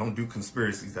I don't do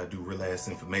conspiracies. I do real ass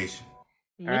information.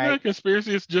 Not a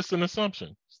conspiracy. It's just an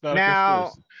assumption. It's not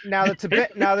now a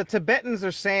conspiracy. the Tibetans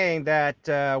are saying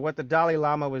that what the Dalai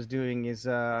Lama was doing is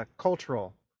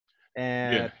cultural,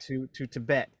 to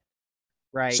Tibet.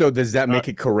 Right. So does that make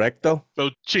it correct though? So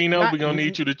Chino, we're gonna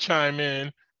need you to chime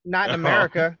in. Not in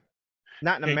America.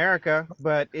 Not in America,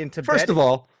 but in Tibet. First of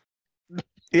all,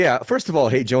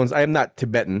 hey Jones, I am not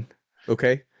Tibetan,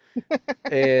 okay?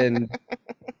 And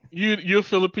you're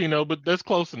Filipino, but that's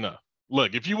close enough.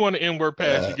 Look, if you want an N-word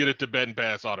pass, you get a Tibetan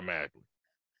pass automatically.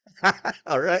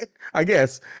 All right, I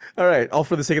guess. All right, all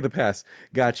for the sake of the pass.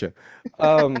 Gotcha.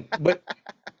 But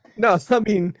no, I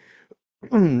mean,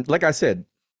 like I said,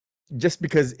 just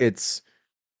because it's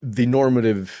the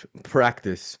normative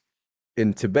practice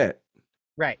in Tibet,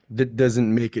 right, that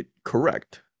doesn't make it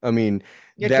correct. I mean,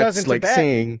 that's like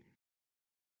saying,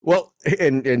 well,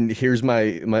 and here's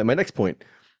my next point.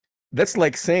 That's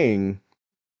like saying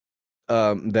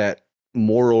that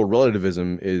moral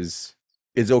relativism is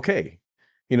okay.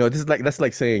 That's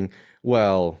like saying,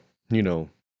 well,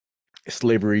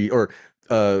 slavery or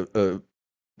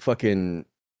fucking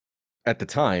at the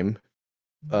time,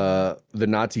 the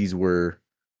Nazis were,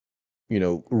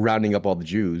 rounding up all the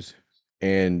Jews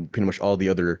and pretty much all the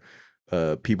other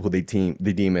people they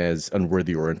deem as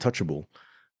unworthy or untouchable,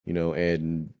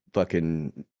 and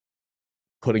fucking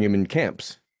putting them in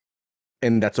camps,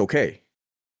 and that's okay.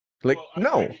 Like,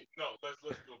 no, let's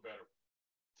go better.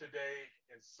 Today,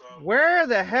 in some. Where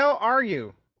the hell are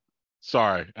you?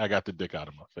 Sorry, I got the dick out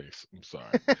of my face. I'm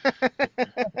sorry.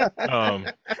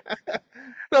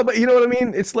 No, but you know what I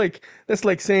mean. It's like that's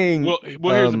like saying. Well,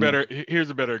 here's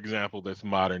a better example that's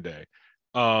modern day.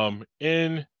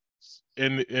 In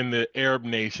the Arab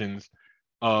nations,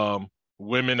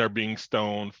 women are being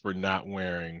stoned for not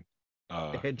wearing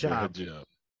hijab.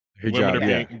 Women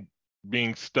are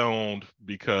being stoned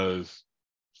because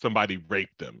somebody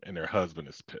raped them and their husband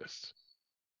is pissed.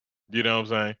 You know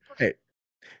what I'm saying?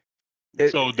 Right.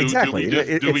 So do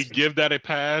we give that a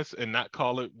pass and not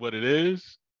call it what it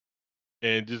is,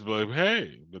 and just be like,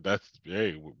 hey,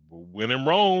 when in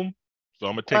Rome, so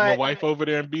I'm gonna take my wife over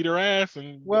there and beat her ass,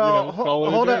 and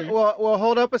call it a day.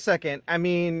 Hold up a second. I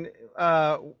mean,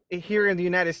 here in the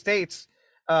United States,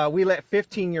 we let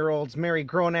 15-year-olds marry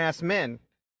grown-ass men.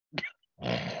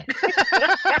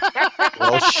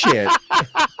 Well, shit.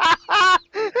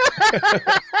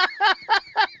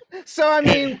 So I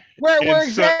mean, where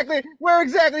exactly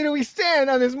do we stand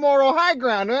on this moral high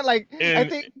ground? Right? Like, I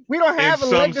think we don't have a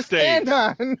leg to stand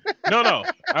on. No,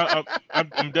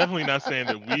 I'm definitely not saying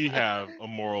that we have a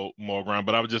moral ground,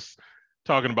 but I was just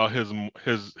talking about his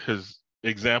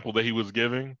example that he was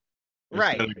giving.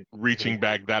 Right. Instead of reaching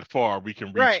back that far, we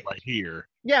can reach right here.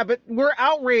 Yeah, but we're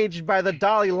outraged by the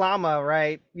Dalai Lama,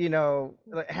 right? You know,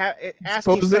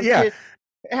 asking some kid,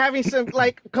 having some,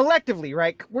 like, collectively,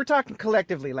 right? We're talking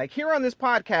collectively. Like, here on this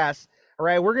podcast, all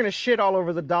right, we're going to shit all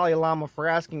over the Dalai Lama for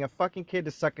asking a fucking kid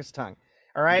to suck his tongue.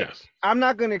 All right. Yes. I'm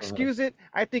not going to excuse it.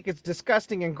 I think it's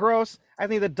disgusting and gross. I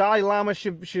think the Dalai Lama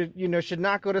should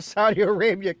not go to Saudi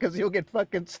Arabia because he'll get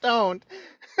fucking stoned.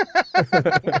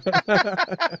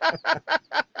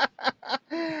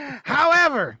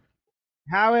 However,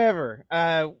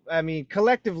 I mean,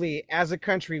 collectively as a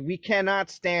country, we cannot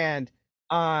stand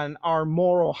on our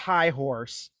moral high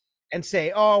horse and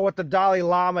say, oh, what the Dalai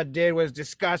Lama did was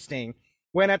disgusting,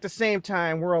 when at the same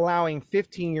time we're allowing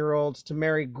 15-year-olds to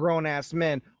marry grown-ass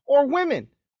men or women.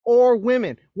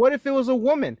 What if it was a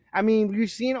woman? I mean,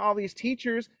 you've seen all these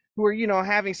teachers who are,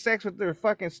 having sex with their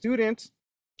fucking students.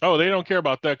 Oh, they don't care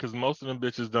about that because most of them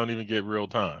bitches don't even get real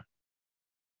time.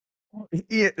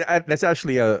 Yeah, that's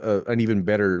actually an even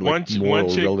better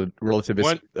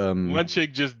relativist. One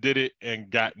chick just did it and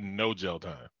got no jail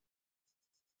time.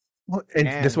 Well, and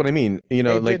that's what I mean. You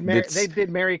know, they did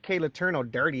marry Kayla Turner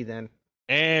dirty then.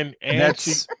 And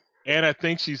I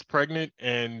think she's pregnant,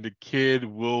 and the kid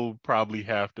will probably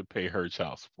have to pay her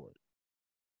child support.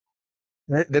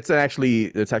 That's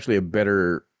actually a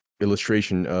better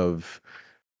illustration of,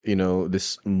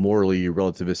 this morally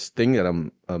relativist thing that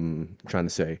I'm trying to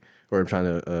say, or I'm trying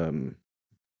to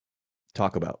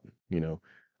talk about. I'm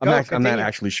not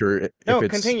actually sure if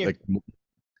it's continue. like,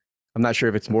 I'm not sure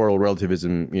if it's moral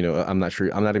relativism. I'm not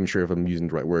sure. I'm not even sure if I'm using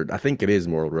the right word. I think it is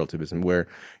moral relativism, where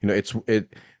if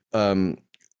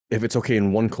it's okay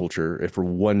in one culture, if for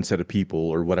one set of people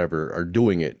or whatever are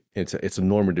doing it, it's a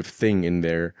normative thing in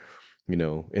their,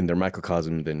 in their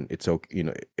microcosm, then it's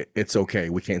okay. It's okay.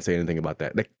 We can't say anything about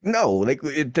that. Like, no, like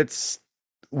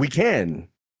we can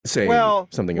say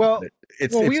something about it.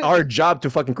 It's our job to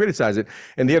fucking criticize it.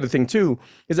 And the other thing too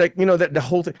is, like, that the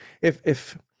whole thing,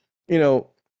 if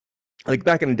like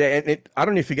back in the day, and I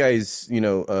don't know if you guys,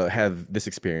 have this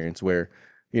experience where,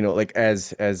 like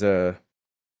as a,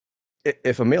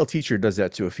 if a male teacher does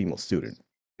that to a female student,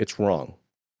 it's wrong,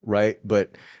 right?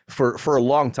 But for a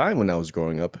long time when I was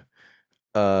growing up,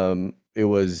 it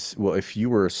was, well, if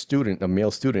you were a male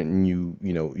student, and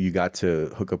you got to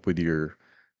hook up with your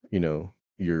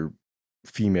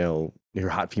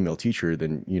hot female teacher,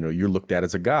 then you're looked at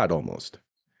as a god almost.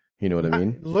 You know what I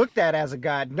mean? Looked at as a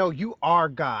god? No, you are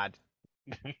God.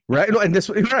 Right? No, and this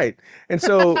right. And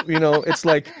so, it's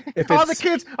like, if all the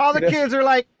kids are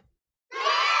like,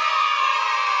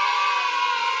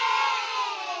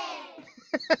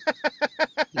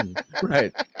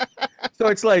 right. So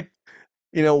it's like,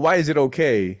 why is it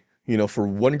okay, for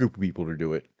one group of people to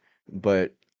do it,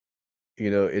 but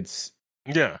it's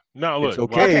look, it's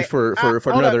okay for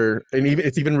another, and even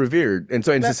it's even revered, and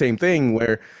so it's the same thing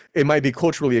where it might be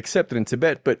culturally accepted in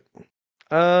Tibet, but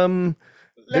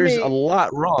there's a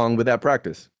lot wrong with that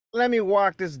practice. Let me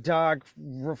walk this dog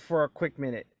for a quick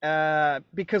minute,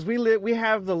 because we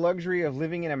have the luxury of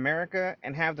living in America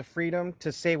and have the freedom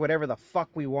to say whatever the fuck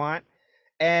we want,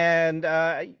 and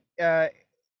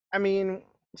I mean,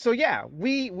 so yeah,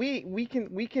 we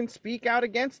can speak out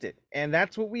against it, and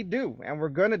that's what we do, and we're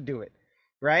gonna do it,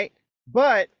 right?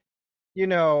 But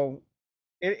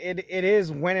it is,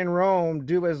 when in Rome,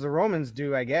 do as the Romans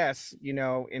do, I guess.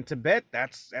 In Tibet,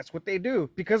 that's what they do,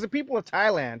 because the people of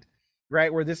Thailand,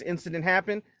 right, where this incident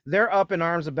happened, they're up in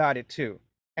arms about it too,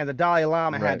 and the Dalai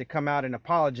Lama had to come out and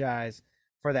apologize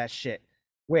for that shit.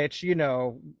 Which, when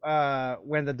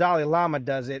the Dalai Lama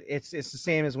does it, it's the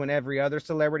same as when every other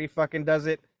celebrity fucking does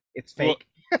it. It's fake.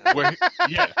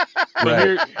 Yeah.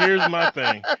 But here's my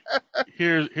thing.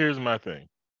 Here's my thing.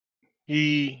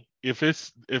 If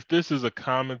this is a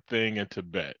common thing in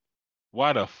Tibet,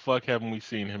 why the fuck haven't we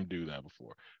seen him do that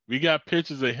before? We got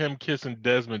pictures of him kissing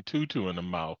Desmond Tutu in the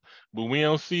mouth, but we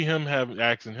don't see him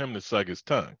asking him to suck his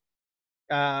tongue.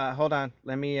 Hold on.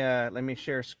 Let me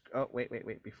share. Oh, wait.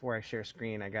 Before I share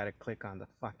screen, I gotta click on the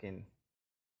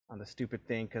stupid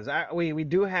thing because we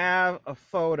do have a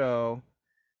photo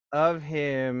of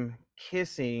him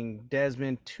kissing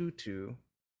Desmond Tutu.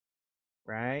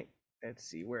 Right. Let's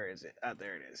see. Where is it? Oh,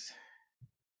 there it is.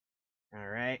 All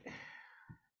right.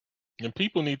 And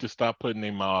people need to stop putting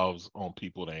their mouths on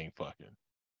people they ain't fucking.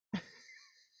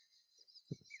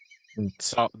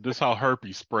 This how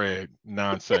herpes spread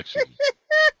non-sexually.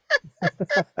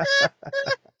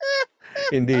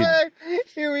 Indeed.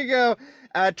 Here we go.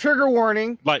 Trigger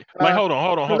warning. Like hold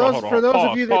on. For those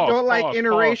of you that don't like pause,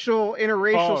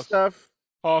 interracial stuff.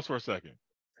 Pause for a second.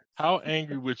 How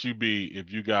angry would you be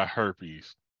if you got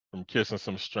herpes from kissing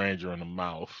some stranger in the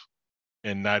mouth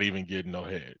and not even getting no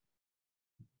head?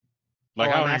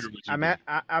 Like how angry would you be?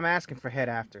 I'm asking for head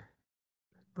after.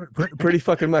 Pretty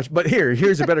fucking much. But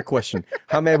here's a better question.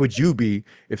 How mad would you be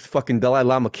if fucking Dalai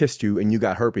Lama kissed you and you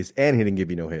got herpes and he didn't give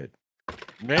you no head?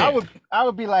 Man, I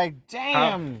would be like,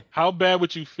 damn. How bad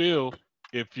would you feel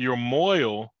if your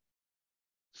moil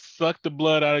sucked the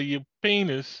blood out of your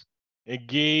penis and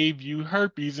gave you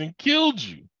herpes and killed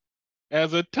you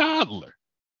as a toddler?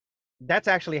 That's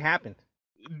actually happened.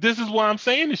 This is why I'm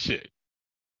saying this shit.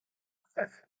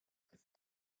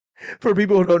 For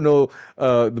people who don't know,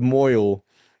 the moil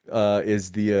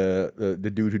is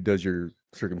the dude who does your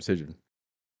circumcision.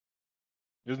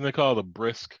 Isn't it called a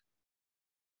brisk?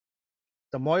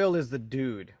 The moil is the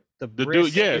dude. The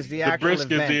dude, yeah. is the actual brisk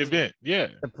event. is the event. Yeah.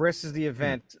 The brisk is the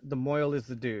event. The moil is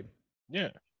the dude.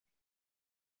 Yeah.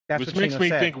 That's Which what makes Chino me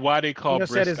said. think why they call Chino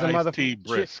said brisk is a iced tea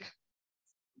brisk.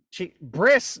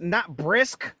 Brisk, not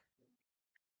brisk.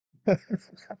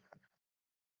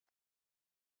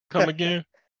 Come again?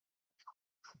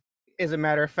 As a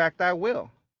matter of fact, I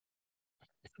will.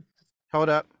 Hold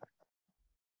up.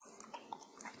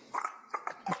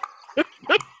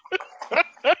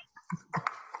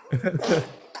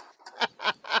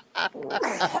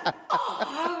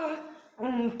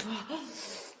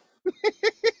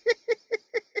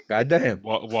 God damn.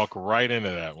 Walk right into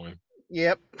that one.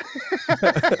 Yep.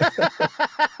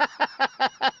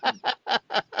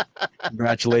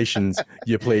 Congratulations,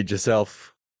 you played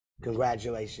yourself.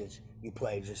 Congratulations, you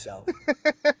played yourself.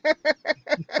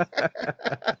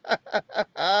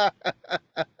 I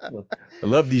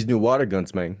love these new water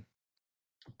guns, man.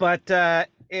 But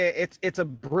it's a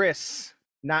bris,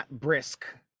 not brisk.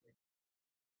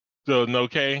 So no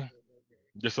K,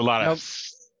 just a lot of.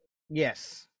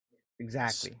 Yes,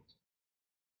 exactly.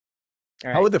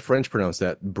 Right. How would the French pronounce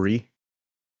that? Brie?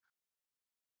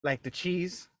 Like the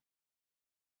cheese?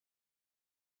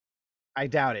 I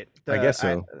doubt it. I guess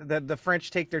so. The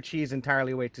French take their cheese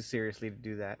entirely way too seriously to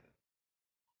do that.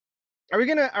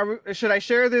 Should I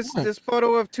share this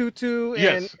photo of Tutu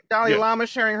and Dalai Lama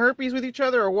sharing herpes with each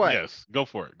other, or what? Yes, go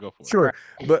for it. Sure,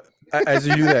 but as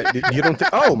you do that, you don't think?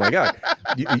 Oh my God,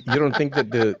 you don't think that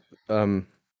the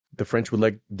French would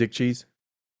like dick cheese?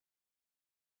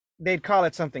 They'd call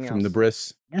it something else. From the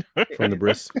bris.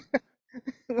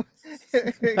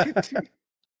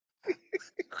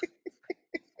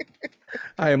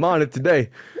 I am on it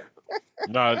today.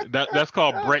 No, that's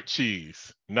called Brett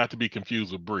cheese, not to be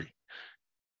confused with brie.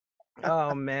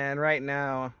 Oh man, right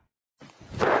now.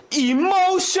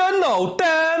 Emotional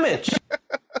damage.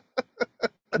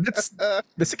 That's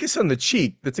a kiss on the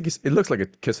cheek. It looks like a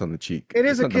kiss on the cheek. It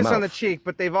is a kiss on the cheek,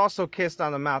 but they've also kissed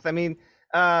on the mouth. I mean,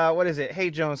 what is it? Hey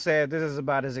Jones said this is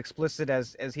about as explicit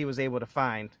as he was able to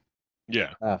find.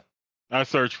 Yeah. I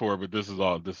searched for it, but this is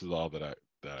all that I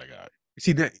got.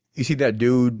 You see that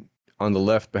dude on the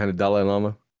left behind the Dalai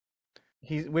Lama?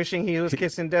 He's wishing he was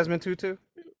kissing Desmond Tutu?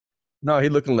 No, he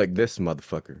looking like this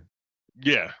motherfucker.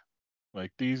 Yeah.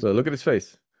 Like these. So look at his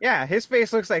face. Yeah, his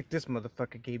face looks like this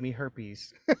motherfucker gave me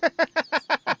herpes.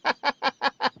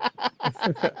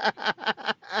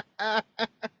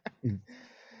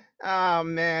 Oh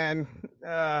man.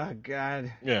 Oh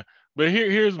God. Yeah. But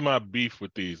here's my beef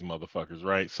with these motherfuckers,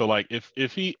 right? So like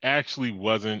if he actually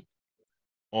wasn't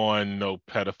on no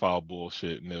pedophile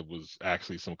bullshit and it was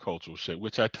actually some cultural shit,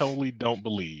 which I totally don't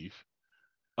believe.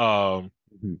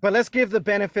 But let's give the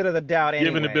benefit of the doubt anyway.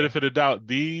 Given the benefit of the doubt,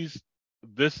 this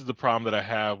is the problem that I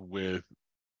have with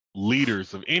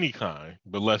leaders of any kind,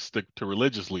 but let's stick to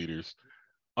religious leaders,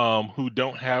 who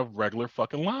don't have regular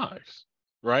fucking lives,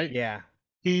 right? Yeah.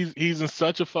 He's in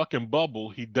such a fucking bubble,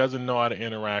 he doesn't know how to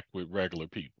interact with regular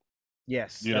people.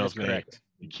 Yes, you know what I'm saying?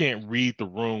 You can't read the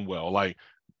room well. Like,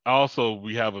 also,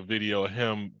 we have a video of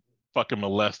him fucking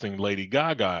molesting Lady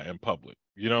Gaga in public.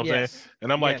 You know what I'm saying?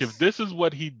 And I'm like, if this is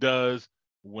what he does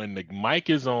when the mic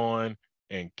is on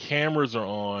and cameras are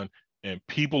on and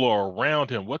people are around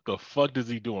him, what the fuck does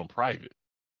he do in private?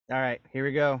 All right, here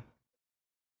we go.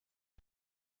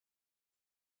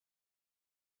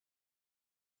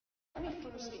 Let me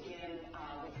first begin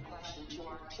with a question to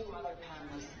our two other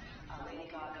panelists, Lady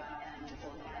Gaga and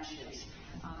Phil Banshus.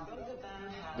 Both of them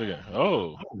have... Look at,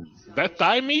 oh, that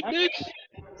thigh meat, bitch?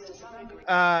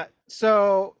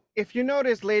 So if you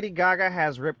notice, Lady Gaga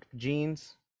has ripped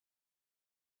jeans.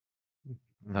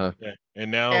 Uh-huh. Yeah.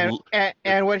 And now,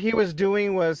 and what he was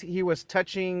doing was he was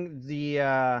touching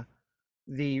the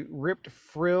ripped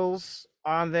frills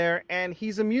on there, and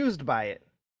he's amused by it.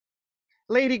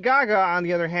 Lady Gaga, on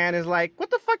the other hand, is like, "What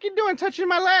the fuck you doing touching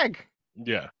my leg?"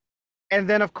 Yeah. And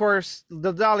then, of course,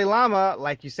 the Dalai Lama,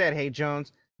 like you said, hey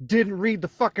Jones, didn't read the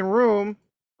fucking room.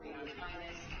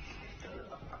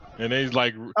 And he's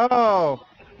like,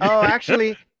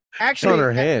 actually, it's on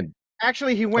her hand.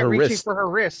 Actually, he went reaching for her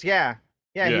wrist. Yeah.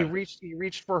 He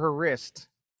reached for her wrist.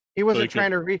 He wasn't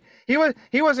trying to reach.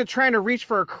 He wasn't trying to reach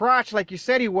for her crotch like you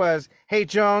said he was. Hey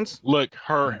Jones, look,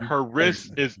 her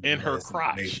wrist is in her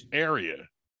crotch area.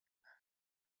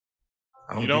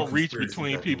 You don't reach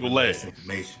between people's legs.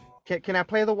 Can I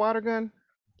play the water gun?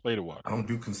 Play the water. I don't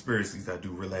do conspiracies. I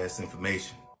do real ass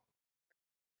information.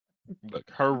 Look,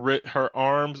 her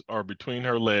arms are between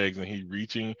her legs, and he's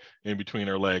reaching in between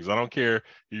her legs. I don't care if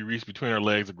he reached between her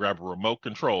legs to grab a remote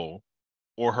control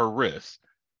or her wrist.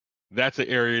 That's an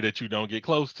area that you don't get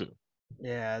close to.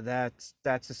 Yeah, that's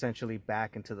essentially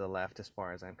back and to the left as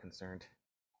far as I'm concerned.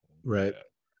 Right.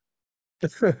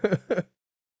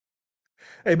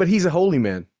 Hey, but he's a holy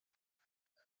man.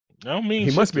 I don't mean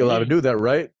he must be allowed to do that,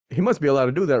 right? He must be allowed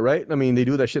to do that, right? I mean, they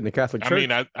do that shit in the Catholic Church. I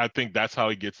mean, I think that's how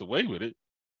he gets away with it.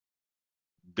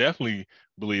 Definitely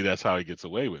believe that's how he gets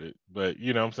away with it. But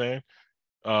you know what I'm saying?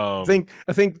 I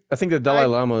think the Dalai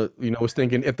Lama, was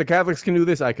thinking, if the Catholics can do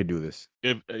this, I could do this.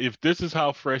 If this is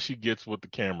how fresh he gets with the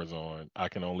cameras on, I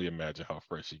can only imagine how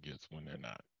fresh he gets when they're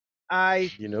not.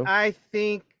 I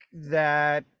think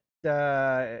that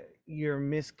you're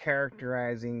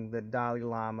mischaracterizing the Dalai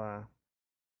Lama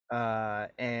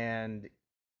and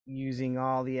using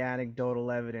all the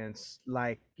anecdotal evidence,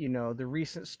 like the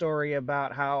recent story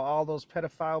about how all those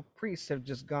pedophile priests have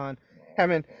just gone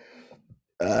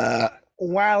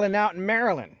wilding out in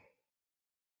Maryland.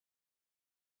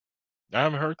 I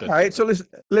haven't heard that. All right, so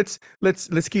let's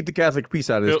keep the Catholic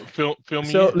priest out of this. Film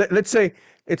me. So let's say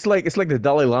it's like the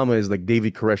Dalai Lama is like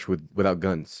David Koresh without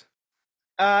guns.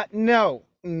 No,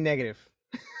 negative.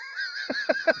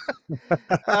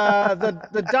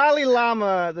 The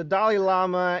Dalai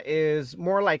Lama is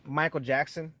more like Michael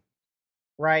Jackson,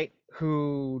 right?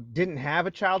 Who didn't have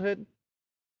a childhood,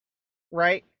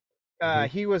 right?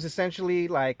 He was essentially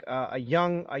like a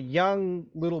young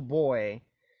little boy,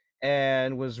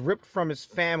 and was ripped from his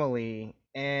family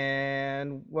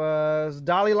and was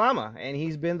Dalai Lama, and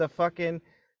he's been the fucking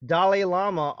Dalai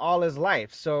Lama all his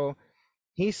life. So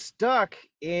he's stuck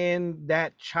in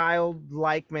that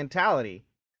childlike mentality.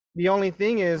 The only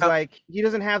thing is, like, he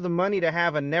doesn't have the money to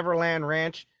have a Neverland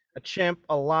Ranch, a chimp,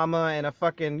 a llama, and a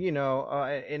fucking, in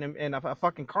a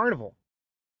fucking carnival.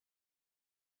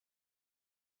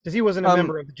 Because he wasn't a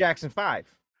member of the Jackson 5.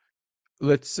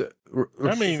 Let's.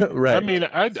 I mean, right. I mean,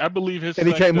 I believe his. And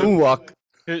he can't moonwalk.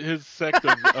 His sect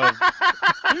of.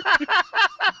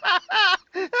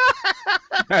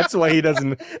 That's why he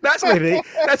doesn't. That's why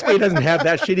he doesn't have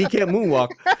that shit. He can't moonwalk.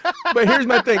 But here's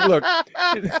my thing. Look,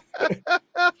 I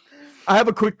have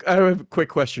a quick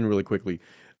question, really quickly.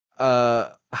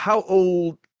 How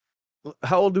old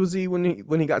was he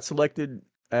when he got selected?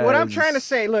 What I'm trying to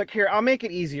say, look here, I'll make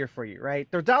it easier for you, right?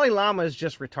 The Dalai Lama is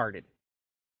just retarded.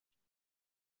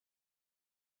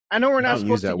 I know we're not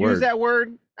supposed to use that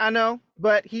word. I know,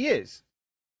 but he is.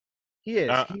 He is.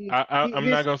 I'm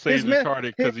not gonna say he's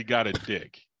retarded because he got a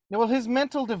dick. Well, his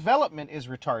mental development is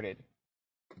retarded.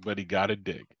 But he got a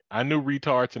dick. I knew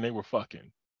retards and they were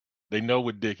fucking. They know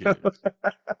what dick is.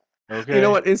 Okay. You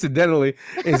know what? Incidentally,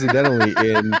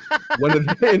 in one of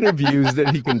the interviews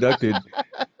that he conducted,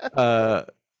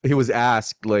 he was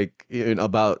asked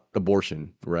about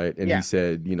abortion, right? And he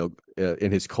said,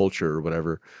 in his culture or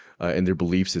whatever, in their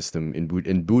belief system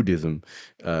in Buddhism,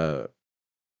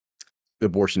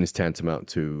 abortion is tantamount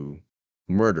to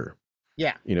murder.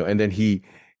 Yeah. And then he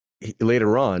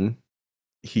later on,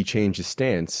 he changed his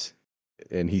stance,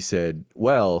 and he said,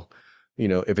 well,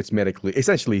 if it's medically,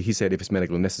 essentially he said, if it's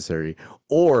medically necessary,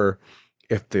 or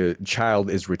if the child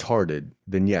is retarded,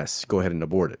 then yes, go ahead and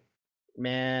abort it.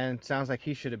 Man, sounds like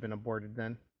he should have been aborted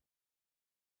then.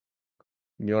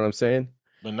 You know what I'm saying?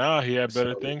 But now he had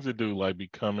better things to do, like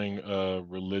becoming a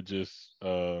religious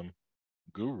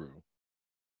guru.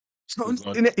 So, who's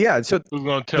going so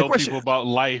to tell people about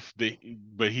life,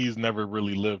 but he's never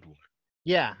really lived one.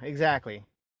 Yeah, exactly.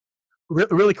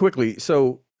 Really quickly,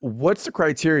 so what's the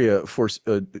criteria for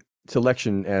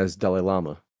selection as Dalai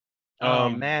Lama? Oh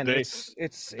man, they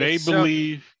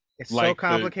believe it's like so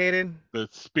complicated. The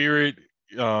spirit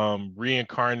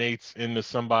reincarnates into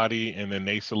somebody, and then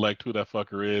they select who that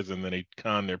fucker is, and then they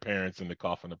con their parents into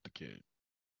coughing up the kid.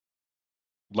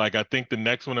 Like, I think the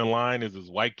next one in line is this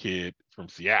white kid from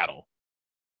Seattle.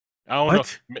 I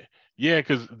don't know. Yeah,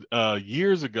 because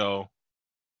years ago,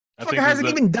 I think hasn't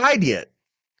even died yet.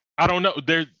 I don't know.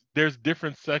 There's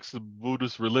different sects of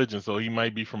Buddhist religion, so he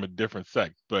might be from a different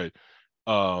sect. But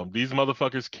these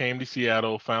motherfuckers came to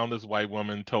Seattle, found this white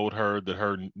woman, told her that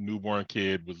her newborn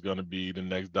kid was gonna be the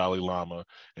next Dalai Lama,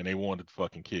 and they wanted the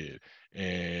fucking kid.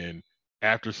 And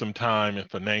after some time and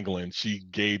finagling, she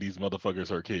gave these motherfuckers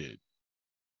her kid.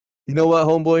 You know what,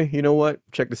 homeboy? You know what?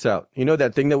 Check this out. You know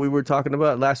that thing that we were talking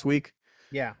about last week?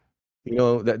 Yeah. You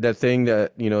know that thing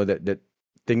that that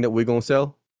thing that we're gonna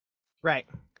sell? Right.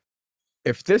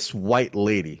 If this white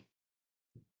lady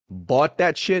bought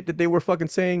that shit that they were fucking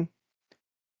saying,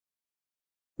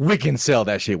 we can sell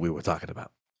that shit we were talking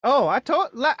about. Oh, I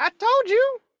told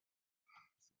you.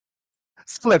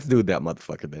 So let's do that,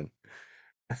 motherfucker, then.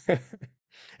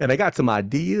 And I got some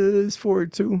ideas for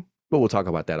it too, but we'll talk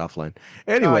about that offline.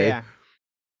 Anyway. Oh, yeah.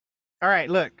 All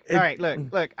right, look.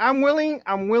 Look. I'm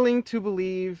willing to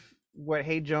believe what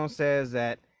Hey Jones says,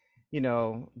 that,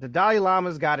 the Dalai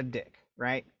Lama's got a dick,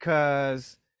 right?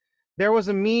 Because there was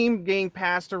a meme being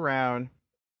passed around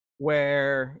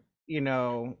where,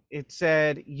 it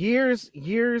said years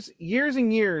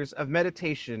and years of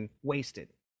meditation wasted,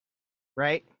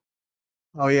 right?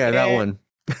 Oh yeah, that one.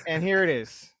 And here it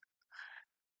is.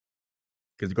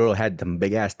 Because the girl had some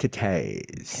big ass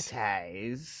titties.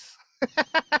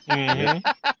 Mm-hmm.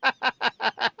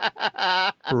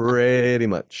 Pretty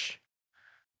much.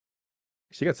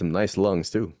 She got some nice lungs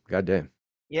too. Goddamn.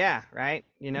 Yeah, right.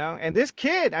 And this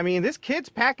kid's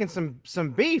packing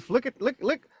some beef. Look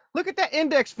at that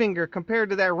index finger compared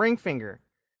to that ring finger.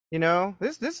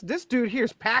 This dude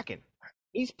here's packing.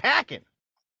 He's packing.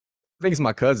 I think he's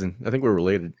my cousin. I think we're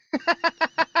related.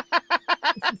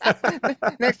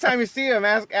 Next time you see him,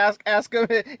 ask him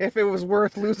if it was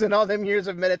worth losing all them years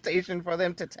of meditation for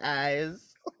them titties.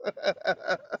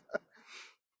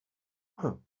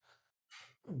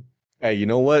 Hey, you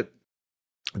know what?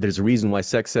 There's a reason why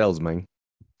sex sells, man.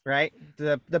 Right?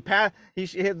 The path.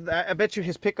 I bet you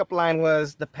his pickup line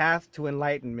was, "The path to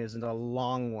enlightenment is a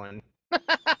long one."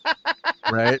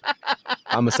 Right?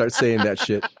 I'm gonna start saying that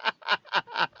shit.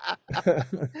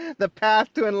 The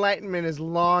path to enlightenment is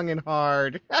long and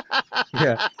hard.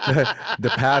 Yeah.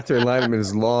 The path to enlightenment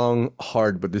is long,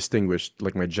 hard, but distinguished,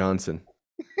 like my Johnson.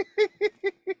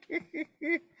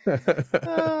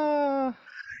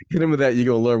 Get him with that, you're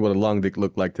gonna learn what a long dick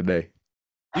looked like today.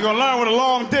 You're gonna learn what a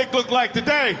long dick looked like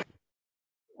today.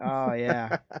 Oh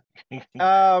yeah.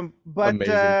 But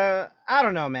I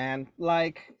don't know, man.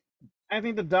 Like, I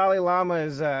think the Dalai Lama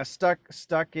is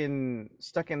stuck in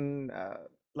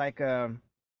like a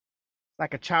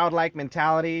childlike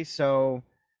mentality. So,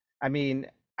 I mean,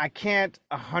 I can't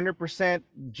 100%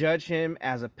 judge him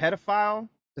as a pedophile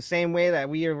the same way that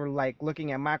we were like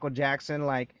looking at Michael Jackson.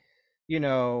 Like,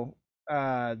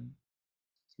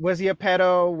 was he a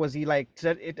pedo? Was he like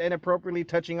inappropriately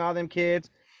touching all them kids?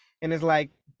 And it's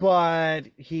like, but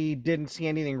he didn't see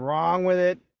anything wrong with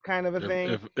it, kind of a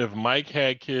thing. If Mike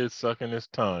had kids sucking his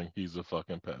tongue, he's a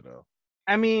fucking pedo.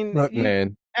 I mean, look,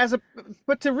 man.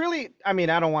 But to really, I mean,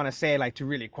 I don't want to say like to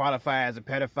really qualify as a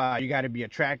pedophile, you got to be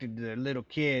attracted to little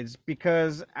kids,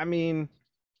 because I mean,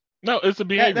 no, it's a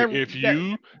behavior. If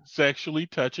you sexually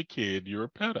touch a kid, you're a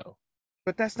pedo.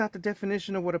 But that's not the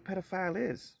definition of what a pedophile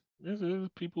is. This is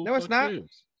people. No, it's not.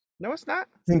 Kids. No, it's not.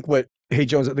 Hey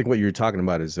Jones, I think what you're talking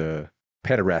about is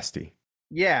pederasty.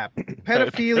 Yeah,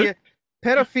 pedophilia.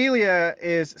 Pedophilia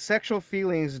is sexual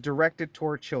feelings directed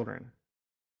toward children.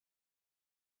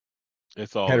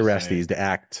 It's all pederasty is the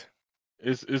act.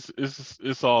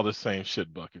 It's all the same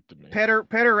shit bucket to me.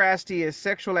 Pederasty is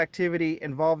sexual activity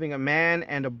involving a man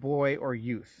and a boy or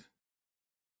youth.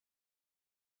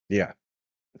 Yeah.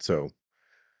 So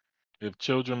if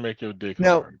children make your dick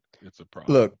hard, it's a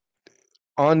problem. Look,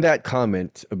 on that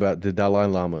comment about the Dalai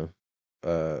Lama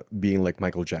being like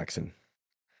Michael Jackson,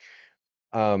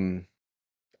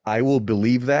 I will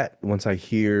believe that once I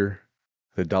hear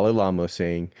the Dalai Lama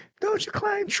saying, "Don't you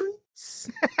climb trees."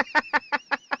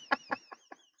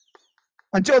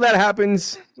 Until that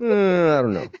happens, I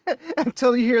don't know.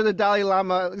 Until you hear the Dalai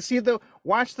Lama,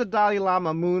 watch the Dalai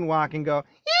Lama moonwalk and go,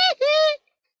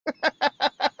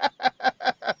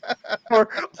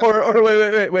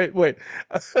 or wait.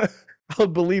 I'll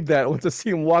believe that once I see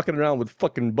him walking around with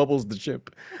fucking Bubbles the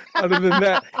chimp. Other than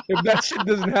that, if that shit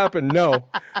doesn't happen, no.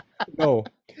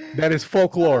 That is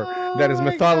folklore. That is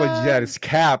mythology. That is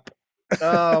cap.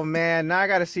 Oh man, now I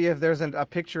got to see if there's a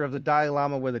picture of the Dalai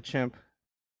Lama with a chimp.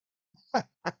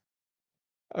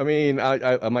 I mean,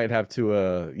 I might have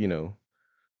to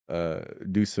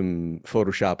do some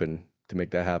photoshopping to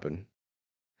make that happen.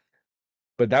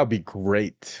 But that would be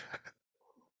great.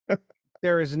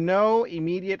 There is no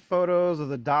immediate photos of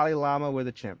the Dalai Lama with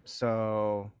a chimp.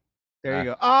 So there you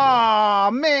go. Oh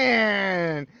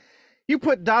man. You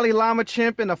put Dalai Lama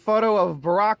chimp in a photo of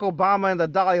Barack Obama and the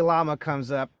Dalai Lama comes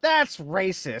up. That's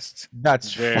racist.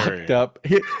 That's fucked up.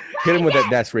 Hit him with that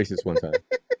that's racist one time.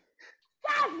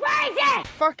 That's racist!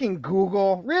 Fucking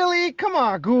Google. Really? Come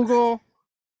on, Google.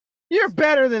 You're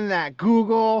better than that,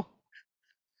 Google.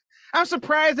 I'm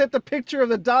surprised that the picture of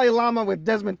the Dalai Lama with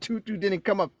Desmond Tutu didn't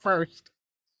come up first.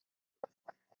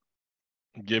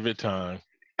 Give it time.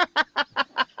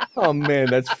 Oh man,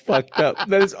 that's fucked up.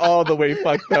 That is all the way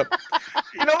fucked up.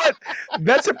 You know what?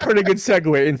 That's a pretty good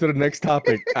segue into the next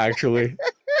topic, actually.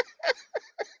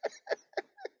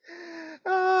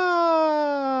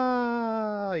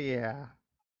 Oh yeah.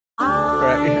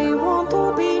 I want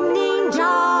to be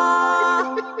ninja.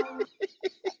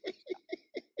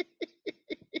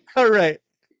 All right.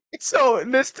 So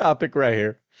this topic right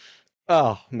here.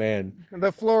 Oh man.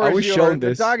 The floor is yours.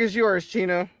 The dog is yours,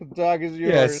 Chino. The dog is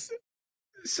yours. Yes.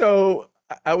 So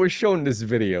I was shown this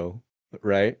video,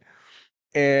 right?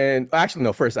 And actually,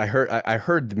 no. First, I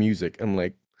heard the music. I'm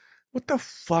like, what the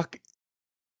fuck?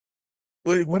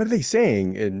 What are they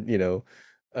saying? And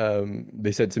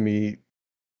they said to me,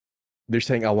 they're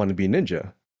saying I want to be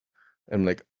Ninja. I'm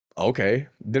like, okay.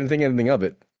 Didn't think anything of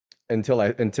it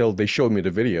until they showed me the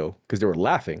video because they were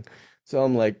laughing. So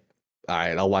I'm like, all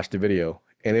right, I'll watch the video.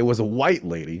 And it was a white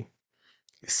lady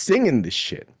singing this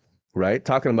shit, right?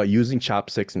 Talking about using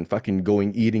chopsticks and fucking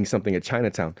eating something at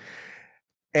Chinatown.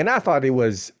 And I thought it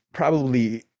was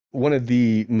probably one of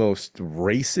the most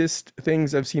racist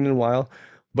things I've seen in a while,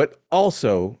 but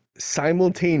also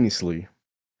simultaneously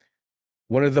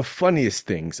one of the funniest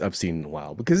things I've seen in a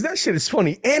while because that shit is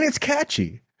funny and it's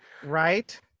catchy.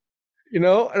 Right? And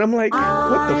I'm like,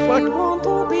 what the fuck? I want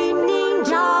to be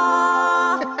ninja.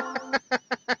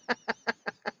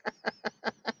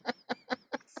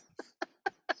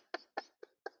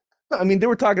 I mean, they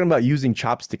were talking about using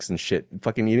chopsticks and shit,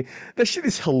 fucking eating. That shit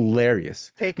is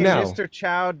hilarious. Taking Mr.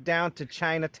 Chow down to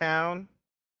Chinatown.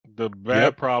 The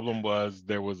bad problem was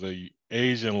there was a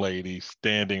Asian lady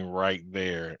standing right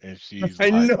there, and she's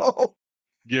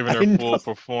giving her full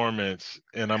performance,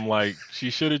 and I'm like, she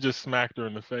should have just smacked her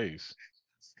in the face.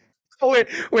 Oh wait!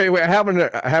 I have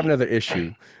another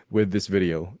issue with this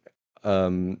video.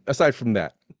 Aside from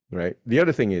that, right? The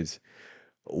other thing is,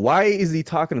 why is he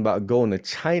talking about going to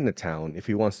Chinatown if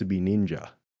he wants to be ninja?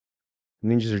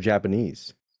 Ninjas are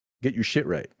Japanese. Get your shit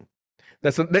right.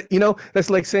 That's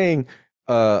like saying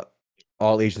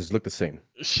all Asians look the same.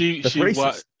 She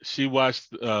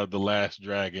watched The Last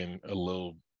Dragon a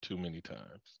little too many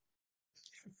times.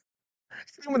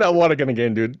 Give me that water gun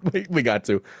again, dude. We got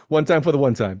to. One time for the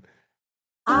one time.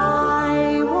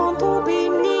 I want to be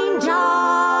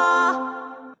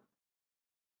ninja.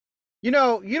 You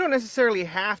don't necessarily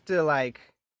have to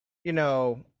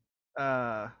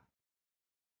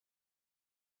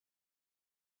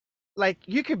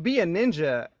you could be a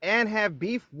ninja and have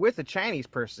beef with a Chinese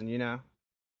person,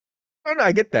 Oh, no,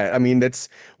 I get that. I mean, that's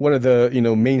one of the,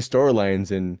 main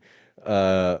storylines in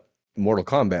Mortal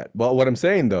Kombat. But what I'm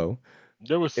saying though,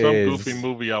 there was some goofy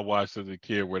movie I watched as a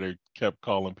kid where they kept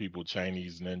calling people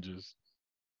Chinese ninjas.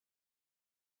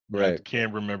 Right. I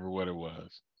can't remember what it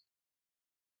was.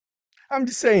 I'm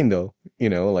just saying though,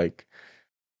 shinobi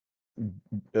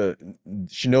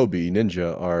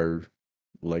ninja are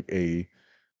like a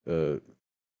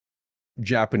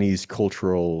Japanese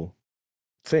cultural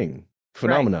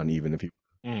phenomenon, right. Even if you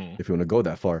want to go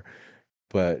that far.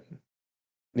 But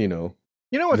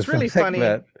what's really funny?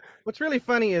 What's really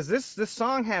funny is this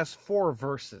song has 4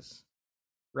 verses,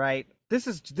 right?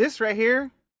 This right here.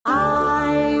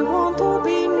 I want to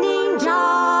be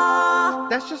ninja.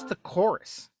 That's just the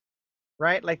chorus.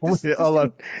 Right? Like this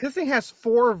thing has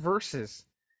 4 verses.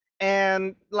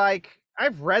 And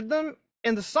I've read them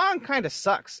and the song kind of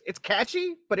sucks. It's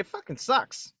catchy, but it fucking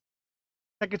sucks.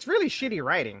 It's really shitty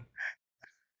writing.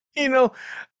 You know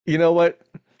what?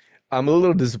 I'm a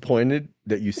little disappointed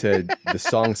that you said the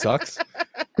song sucks.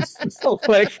 So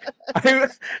I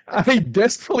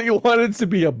desperately wanted it to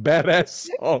be a badass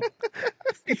song.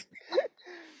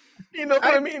 You know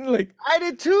what I mean? Like, I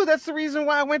did too. That's the reason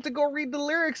why I went to go read the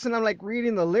lyrics, and I'm like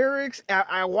reading the lyrics.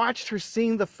 I watched her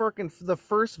sing the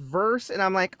first verse, and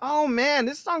I'm like, oh man,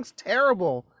 this song's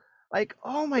terrible. Like,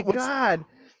 oh my god.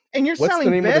 And you're what's the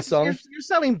selling name of the beds. You're song?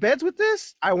 selling beds with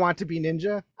this. I want to be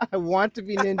Ninja. I want to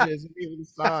be Ninja is the name of the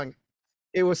song.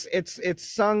 It's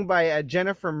sung by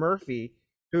Jennifer Murphy,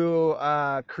 who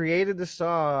created the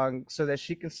song so that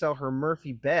she can sell her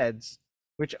Murphy beds,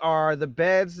 which are the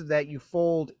beds that you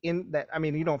fold in. That, I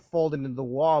mean, you don't fold into the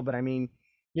wall, but I mean,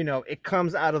 you know, it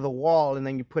comes out of the wall and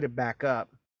then you put it back up.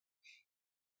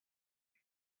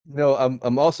 No,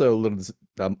 I'm also a little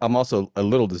I'm also a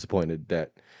little disappointed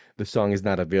that the song is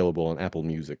not available on Apple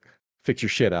Music. Fix your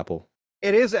shit, Apple.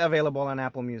 It is available on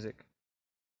Apple Music.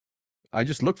 I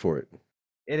just looked for it.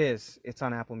 It is. It's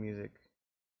on Apple Music.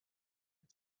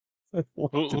 Who's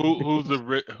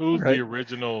Right. the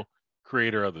original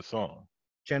creator of the song?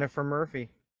 Jennifer Murphy.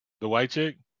 The white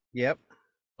chick? Yep.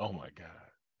 Oh my god.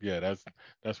 Yeah, that's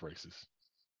racist.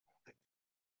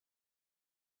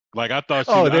 Like I thought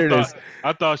Oh, there it is.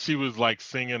 I thought she was like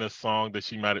singing a song that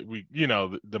she might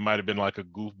that might have been like a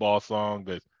goofball song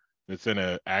that's in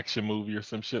an action movie or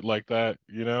some shit like that,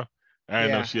 you know? I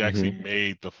didn't know Yeah. she actually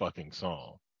made the fucking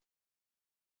song.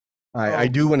 I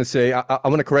do want to say I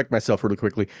want to correct myself really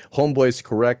quickly. Homeboy's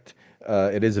correct.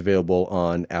 It is available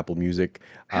on Apple Music.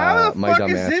 How the My fuck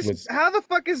is dumbass this? was How the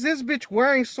fuck is this bitch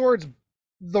wearing swords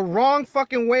the wrong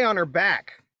fucking way on her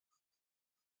back?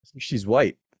 she's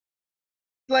white.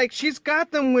 Like, she's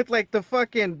got them with like the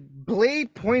fucking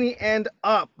blade pointy end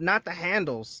up, not the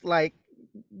handles. Like,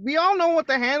 we all know what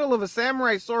the handle of a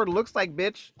samurai sword looks like,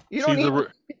 bitch. You don't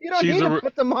need to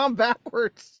put them on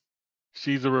backwards.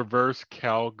 She's a reverse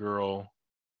cowgirl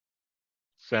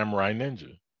samurai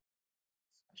ninja.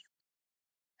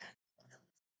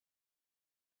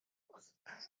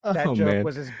 That Oh, joke man.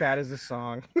 was as bad as the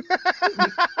song.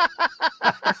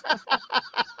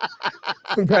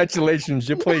 Congratulations,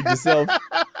 you played yourself.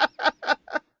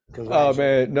 Oh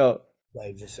man, no.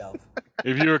 Played yourself.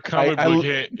 If you're a comic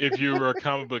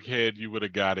book head, you would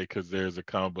have got it because there's a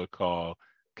comic book called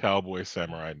Cowboy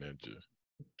Samurai Ninja.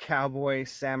 Cowboy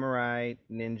Samurai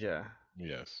Ninja.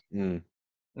 Yes. I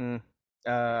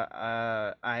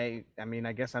mean,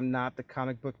 I guess I'm not the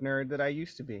comic book nerd that I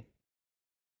used to be.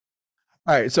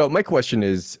 All right, so my question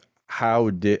is, how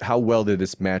well did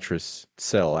this mattress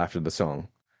sell after the song?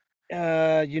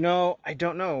 You know, I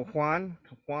don't know. Juan,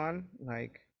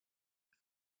 like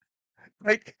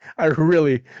I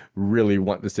really, really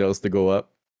want the sales to go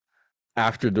up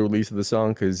after the release of the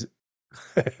song because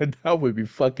that would be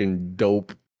fucking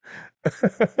dope.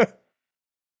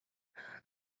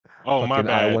 Oh, my Fucking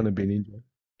bad. I want to be Ninja.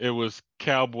 It was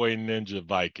Cowboy Ninja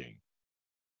Viking.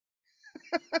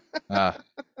 Ah.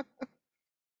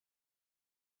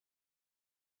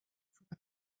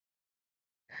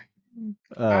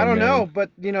 I don't know, man.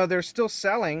 but you know, they're still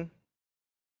selling.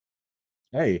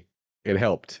 Hey, it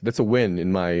helped. That's a win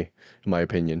in my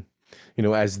opinion. You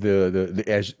know, as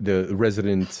the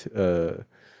resident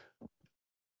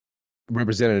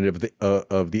representative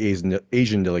of the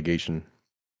Asian delegation,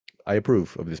 I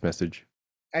approve of this message.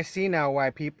 I see now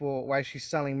why she's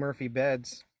selling Murphy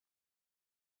beds.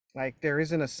 Like, there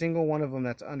isn't a single one of them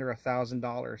that's under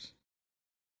 $1,000.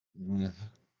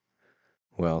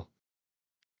 Well,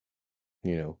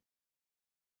 you know,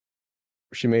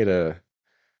 she made a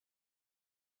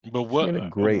But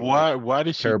great, why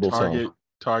did she terrible song.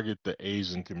 target the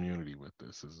Asian community with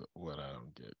this? Is what I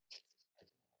don't get.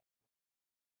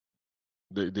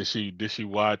 Did she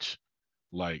watch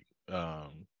like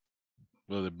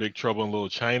was it Big Trouble in Little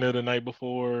China the night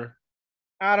before?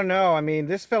 I don't know. I mean,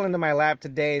 this fell into my lap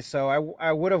today, so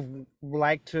I would have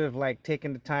liked to have like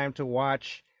taken the time to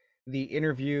watch the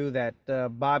interview that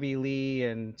Bobby Lee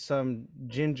and some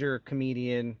ginger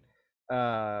comedian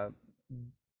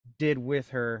did with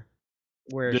her,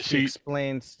 where she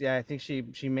explains. Yeah, I think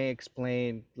she may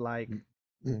explain like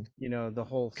you know the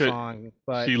whole song,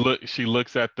 but she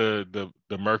looks at the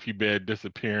Murphy bed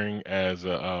disappearing as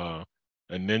a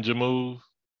ninja move.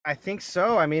 I think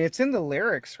so. I mean, it's in the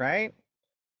lyrics, right?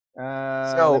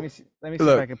 So, let me see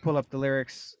if I can pull up the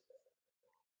lyrics.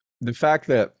 The fact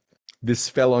that this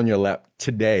fell on your lap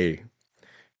today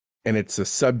and it's a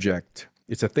subject,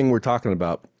 it's a thing we're talking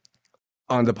about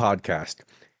on the podcast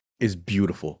is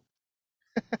beautiful.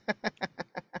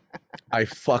 I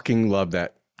fucking love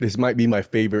that. This might be my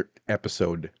favorite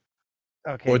episode.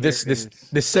 Okay. Or this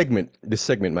segment. This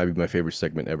segment might be my favorite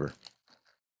segment ever.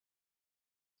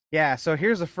 Yeah, so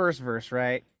here's the first verse,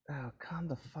 right? Oh, come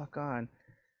the fuck on.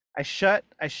 I shut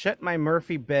my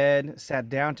Murphy bed, sat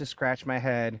down to scratch my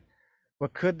head.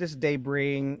 What could this day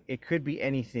bring? It could be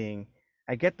anything.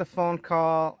 I get the phone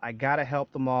call. I gotta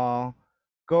help them all.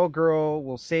 Go girl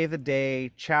will save the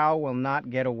day. Chow will not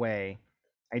get away.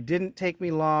 It didn't take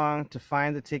me long to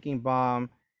find the ticking bomb.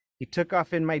 He took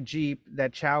off in my Jeep.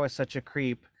 That Chow is such a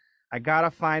creep. I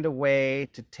gotta find a way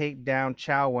to take down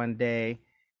Chow one day.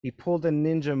 He pulled a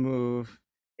ninja move.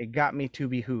 It got me to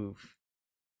behoove.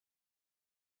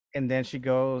 And then she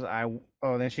goes,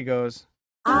 then she goes,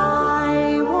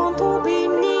 I want to be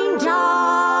ninja.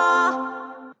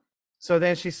 So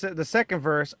then she said the second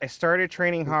verse, I started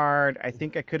training hard. I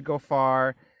think I could go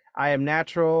far. I am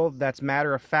natural. That's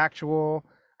matter of factual.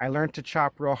 I learned to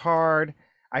chop real hard.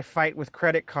 I fight with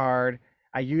credit card.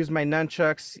 I use my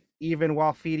nunchucks even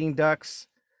while feeding ducks.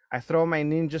 I throw my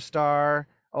ninja star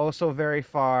oh so very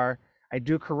far. I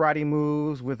do karate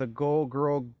moves with a gold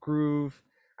girl groove.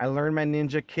 I learn my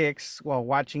ninja kicks while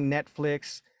watching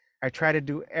Netflix. I try to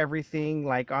do everything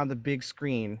like on the big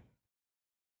screen.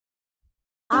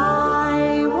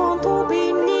 I want to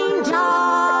be ninja.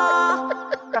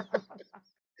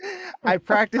 I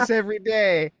practice every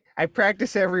day. I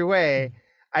practice every way.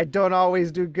 I don't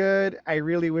always do good. I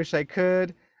really wish I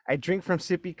could. I drink from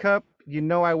sippy cup. You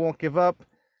know I won't give up.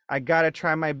 I gotta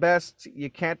try my best. You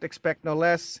can't expect no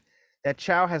less. That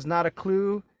Chow has not a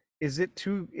clue. Is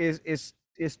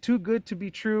too good to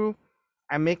be true?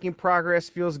 I'm making progress.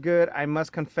 Feels good. I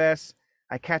must confess.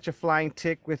 I catch a flying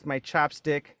tick with my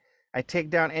chopstick. I take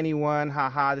down anyone.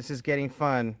 Haha, this is getting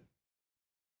fun.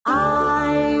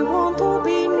 I want to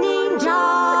be ninja.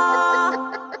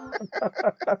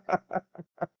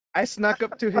 I snuck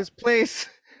up to his place,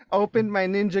 opened my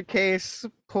ninja case,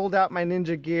 pulled out my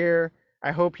ninja gear.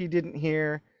 I hope he didn't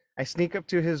hear. I sneak up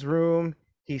to his room.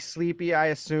 He's sleepy, I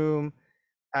assume.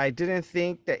 I didn't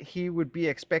think that he would be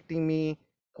expecting me.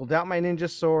 Pulled out my ninja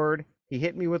sword. He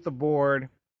hit me with the board.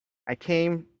 I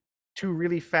came to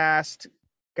really fast.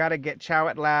 Gotta get Chow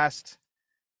at last.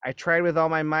 I tried with all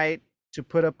my might to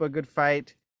put up a good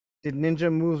fight. Did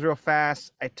ninja moves real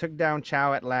fast. I took down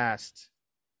Chow at last.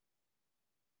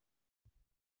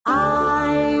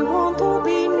 I want to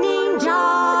be ninja.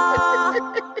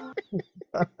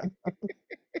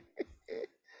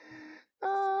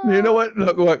 You know what?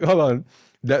 Look, hold on.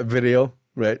 That video,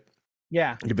 right?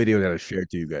 Yeah. The video that I shared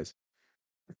to you guys.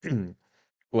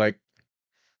 Like,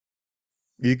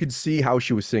 you could see how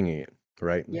she was singing it,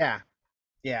 right? Yeah.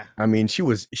 Yeah. I mean, she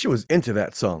was into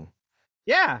that song.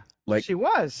 Yeah. Like she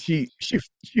was. She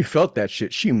felt that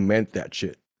shit. She meant that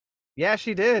shit. Yeah,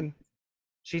 she did.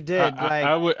 She did.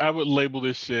 I would label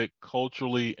this shit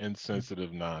culturally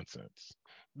insensitive nonsense.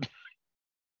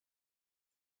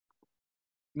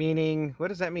 Meaning, what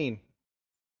does that mean?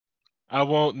 I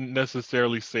won't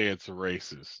necessarily say it's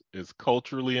racist. It's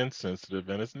culturally insensitive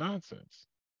and it's nonsense.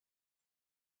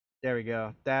 There we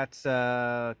go. That's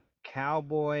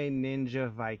Cowboy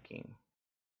Ninja Viking.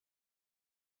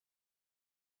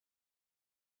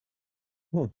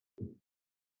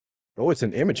 Oh, it's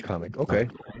an Image comic. Okay.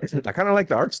 I kind of like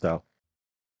the art style.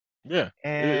 Yeah.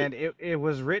 And it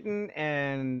was written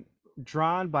and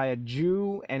drawn by a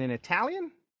Jew and an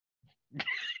Italian?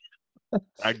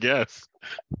 I guess.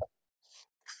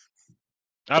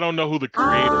 I don't know who the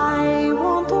creator is. I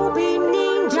want to be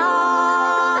ninja.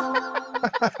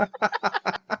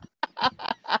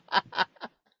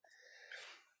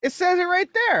 It says it right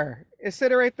there. It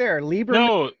said it right there. Lieberman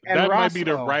No, and that Rossmo. might be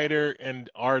the writer and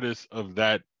artist of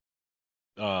that.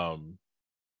 What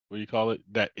do you call it?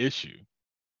 That issue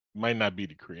might not be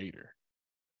the creator.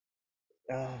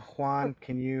 Juan,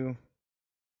 can you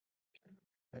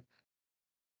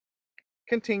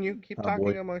continue? Keep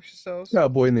talking amongst yourselves.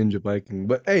 Cowboy Ninja Viking.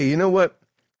 But hey, you know what?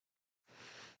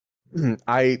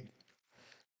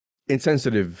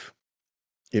 Insensitive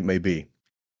it may be.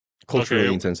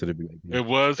 Culturally insensitive it may be. It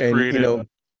was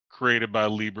created by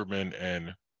Lieberman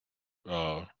and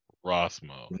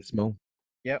Rossmo. Rossmo?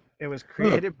 Yep, it was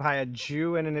created by a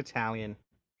Jew and an Italian.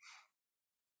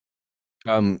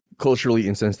 Culturally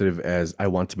insensitive as I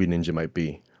Want to Be Ninja might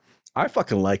be. I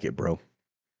fucking like it, bro.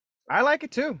 I like it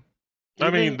too.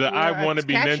 I mean, the I Want to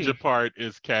Be Ninja part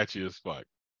is catchy as fuck.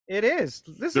 It is.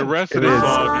 Listen, the rest of the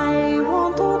song. I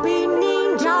want to be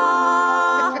ninja.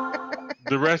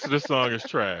 The rest of the song is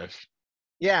trash.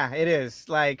 Yeah, it is.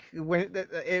 Like when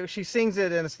she sings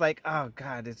it, and it's like, oh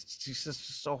god, it's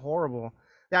just so horrible.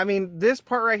 I mean, this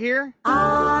part right here.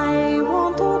 I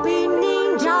want to be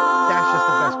ninja. That's just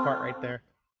the best part right there.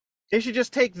 They should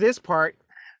just take this part.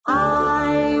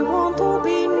 I want to be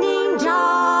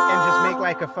ninja. And just make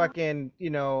like a fucking,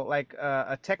 like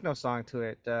a techno song to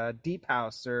it, deep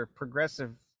house or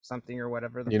progressive something or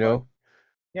whatever. Fuck.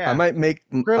 Yeah. I might make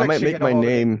my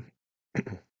name.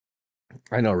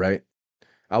 I know, right?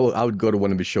 I would go to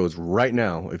one of his shows right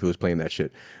now if he was playing that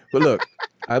shit. But look,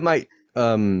 I might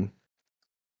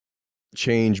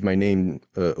change my name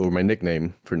or my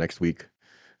nickname for next week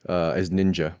as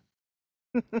Neenja.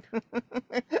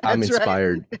 I'm That's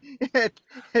right. inspired.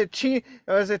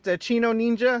 Was it the Chino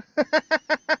Neenja?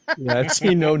 Yeah,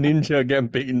 Chino Neenja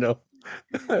Gambino.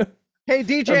 Hey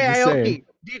DJ I'm just saying. Aoki,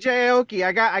 DJ Aoki,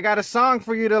 I got a song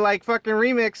for you to like fucking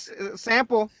remix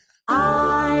sample.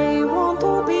 I want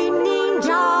to be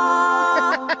ninja.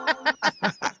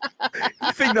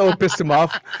 You think that would piss him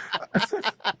off?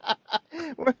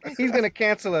 He's gonna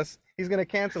cancel us. He's gonna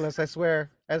cancel us. I swear.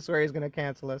 He's gonna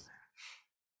cancel us.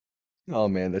 Oh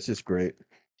man, that's just great.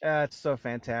 It's so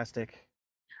fantastic.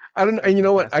 I don't. And you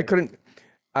know what? I don't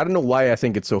know why I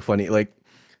think it's so funny. Like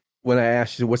when I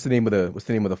asked you, what's the name of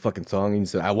the fucking song? And you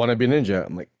said, I want to be a ninja.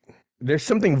 I'm like, there's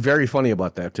something very funny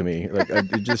about that to me. Like I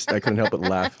couldn't help but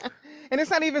laugh. And it's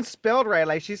not even spelled right.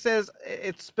 Like she says,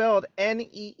 it's spelled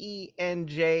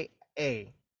Neenja.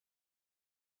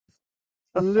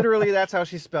 Literally, that's how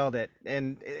she spelled it.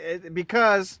 And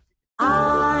because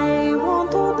I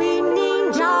want to be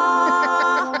ninja.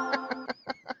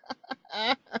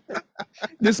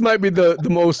 This might be the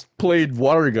most played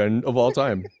water gun of all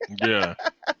time. Yeah.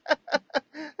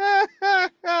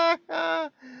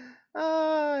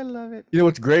 Oh, I love it. You know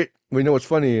what's great? We know what's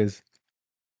funny is,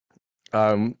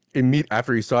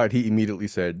 after he saw it, he immediately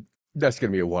said, "That's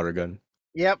gonna be a water gun."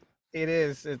 Yep, it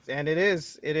is. It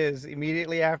is.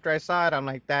 Immediately after I saw it, I'm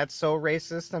like, "That's so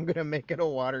racist. I'm gonna make it a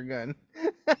water gun."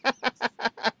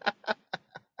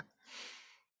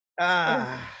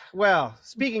 Well,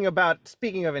 speaking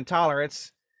of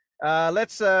intolerance,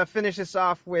 let's finish this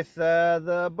off with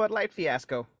the Bud Light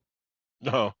fiasco.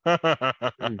 No.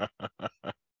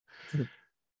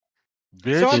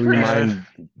 So I'm pretty remind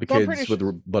the kids what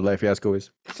the Bud Light fiasco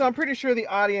is. So I'm pretty sure the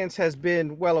audience has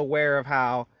been well aware of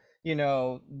how, you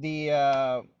know, the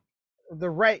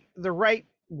right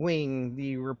wing,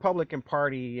 the Republican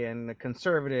Party and the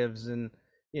conservatives and,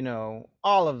 you know,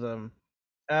 all of them,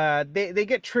 they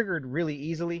get triggered really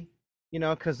easily, you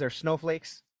know, because they're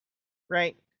snowflakes,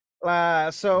 right?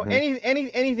 So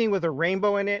anything with a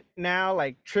rainbow in it now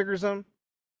like triggers them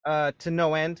to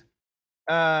no end.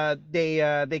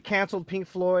 They canceled Pink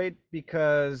Floyd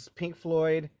because Pink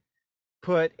Floyd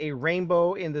put a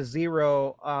rainbow in the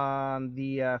zero on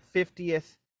the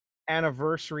 50th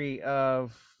anniversary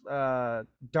of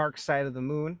Dark Side of the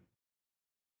Moon.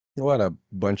 What a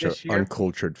bunch of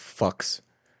uncultured fucks.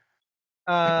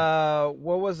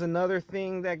 What was another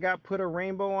thing that got put a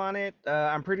rainbow on it?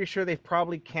 I'm pretty sure they've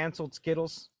probably canceled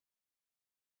Skittles.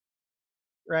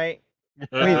 Right?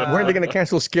 I mean, weren't they going to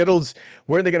cancel Skittles?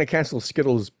 Weren't they going to cancel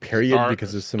Skittles? Period,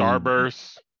 because of some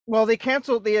Starburst. Well, they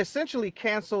essentially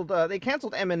canceled. They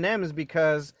canceled M&Ms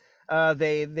because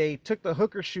they took the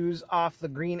hooker shoes off the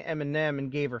green M&M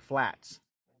and gave her flats.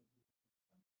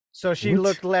 So she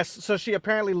looked less. So she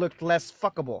apparently looked less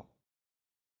fuckable.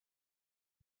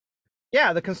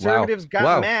 Yeah, the conservatives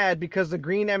got mad because the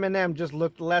green M&M just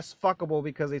looked less fuckable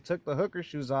because they took the hooker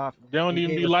shoes off. They don't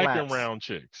even be liking round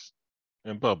chicks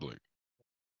in public.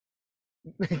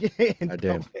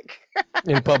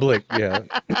 In public, yeah.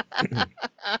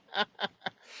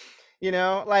 You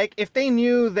know, like if they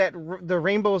knew that the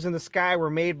rainbows in the sky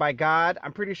were made by God,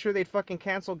 I'm pretty sure they'd fucking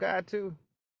cancel God too.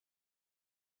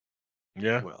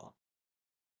 Yeah. Well,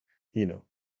 you know.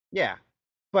 Yeah,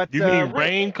 but you mean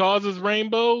rain causes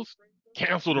rainbows?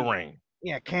 Cancel the rain.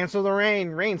 Yeah, cancel the rain.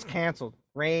 Rain's canceled.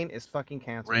 Rain is fucking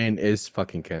canceled. Rain is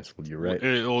fucking canceled. You're right.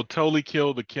 It will totally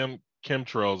kill the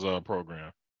chemtrails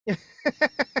program.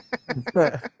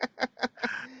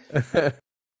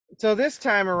 So this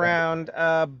time around,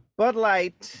 Bud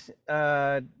Light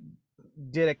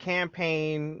did a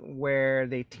campaign where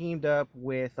they teamed up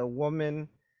with a woman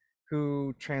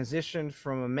who transitioned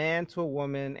from a man to a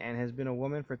woman and has been a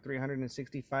woman for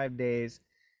 365 days,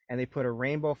 and they put a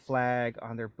rainbow flag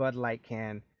on their Bud Light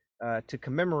can to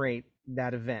commemorate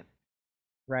that event,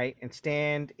 right? And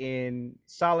stand in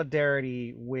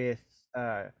solidarity with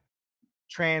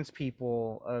trans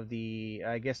people of the,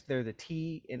 I guess they're the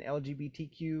T in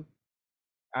LGBTQ.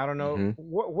 I don't know.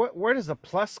 Where does the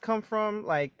plus come from?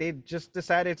 Like they just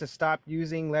decided to stop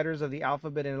using letters of the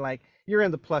alphabet and like you're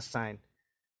in the plus sign,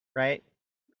 right?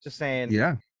 Just saying.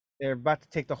 Yeah. They're about to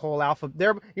take the whole alphabet.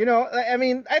 They're, you know, I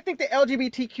mean, I think the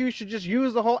LGBTQ should just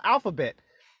use the whole alphabet.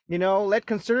 You know, let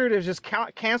conservatives just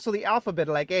cancel the alphabet.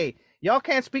 Like, hey, y'all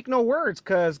can't speak no words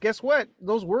because guess what?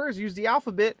 Those words use the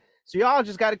alphabet. So y'all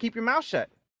just got to keep your mouth shut.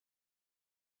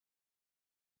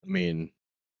 I mean,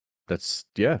 that's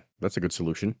a good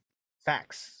solution.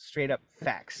 Facts, straight up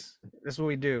facts. That's what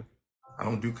we do. I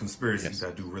don't do conspiracies.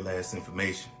 I do real ass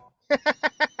information.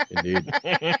 Indeed.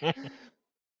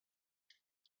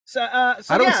 So,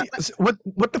 I don't see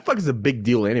what the fuck is a big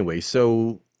deal anyway.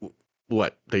 So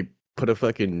what? They put a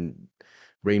fucking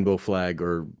rainbow flag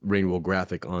or rainbow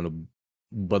graphic on a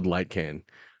Bud Light can.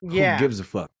 Who Yeah. gives a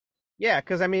fuck? Yeah,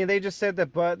 because I mean, they just said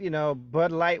that Bud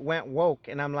Light went woke,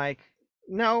 and I'm like,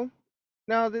 no,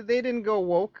 they didn't go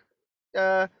woke.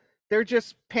 They're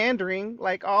just pandering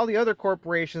like all the other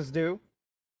corporations do,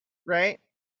 right?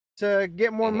 To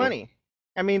get more money.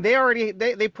 I mean,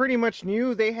 they pretty much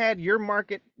knew they had your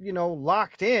market,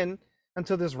 locked in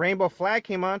until this rainbow flag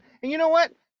came on. And you know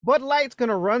what? Bud Light's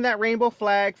gonna run that rainbow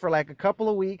flag for like a couple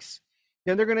of weeks,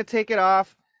 then they're gonna take it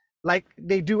off, like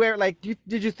they do.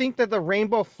 Did you think that the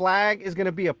rainbow flag is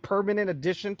gonna be a permanent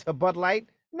addition to Bud Light?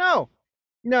 No,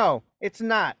 it's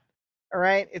not. All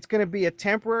right, it's gonna be a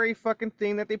temporary fucking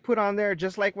thing that they put on there,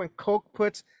 just like when Coke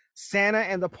puts Santa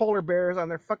and the polar bears on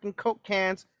their fucking Coke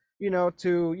cans,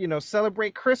 to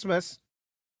celebrate Christmas,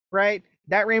 right?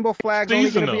 That rainbow flag's only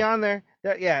going to be on there.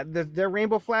 Their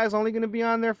rainbow flag's only going to be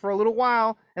on there for a little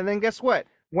while, and then guess what?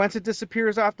 Once it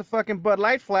disappears off the fucking Bud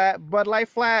Light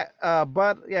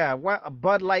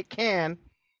can,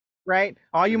 right?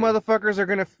 All you motherfuckers are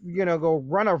gonna, go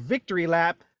run a victory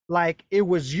lap like it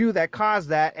was you that caused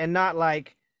that, and not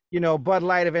like, Bud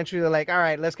Light. Eventually, they're like, all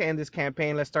right, let's end this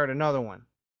campaign. Let's start another one.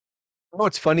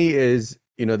 What's funny is,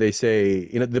 they say,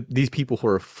 these people who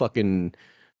are fucking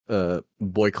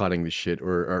boycotting this shit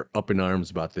or are up in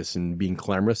arms about this and being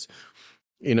clamorous,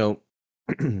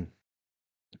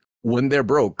 when they're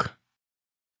broke,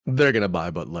 they're gonna buy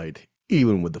Bud Light,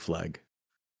 even with the flag.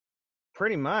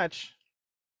 Pretty much.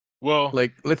 Well,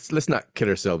 like let's not kid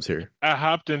ourselves here. I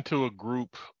hopped into a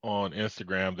group on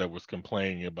Instagram that was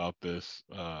complaining about this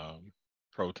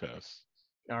protest.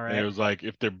 All right. And it was like,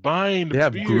 if they're buying the They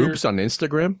have beer, groups on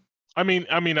Instagram.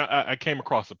 I came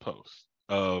across a post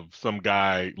of some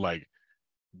guy like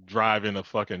driving a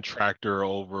fucking tractor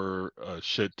over a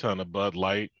shit ton of Bud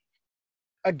Light.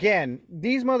 Again,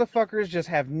 these motherfuckers just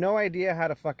have no idea how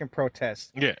to fucking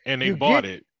protest. Yeah, and they bought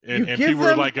it. And people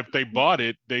were like, if they bought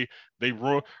it, they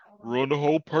ruin the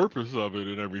whole purpose of it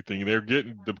and everything.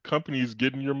 The company's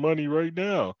getting your money right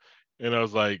now. And I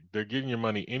was like, they're getting your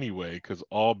money anyway, because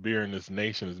all beer in this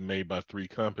nation is made by 3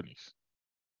 companies.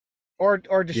 Or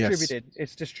distributed. Yes.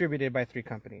 It's distributed by 3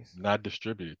 companies. Not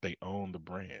distributed. They own the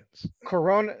brands.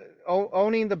 Corona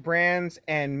owning the brands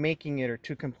and making it are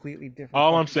 2 completely different.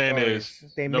 All I'm saying stories.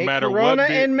 Is, they no make matter Corona what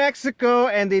in Mexico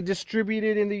and they distribute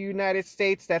it in the United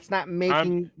States. That's not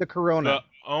making the Corona. The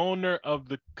owner of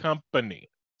the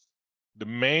company, the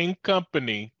main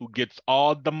company who gets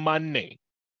all the money.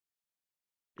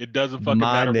 It doesn't fucking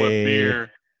matter what beer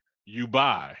you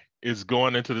buy. It's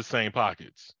going into the same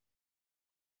pockets.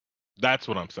 That's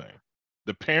what I'm saying.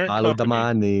 The parent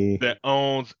company that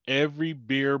owns every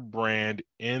beer brand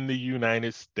in the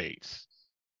United States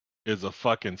is a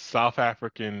fucking South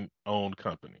African owned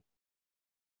company.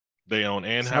 They own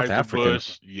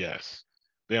Anheuser-Busch. Yes.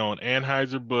 They own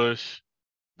Anheuser-Busch.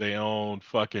 They own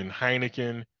fucking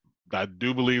Heineken. I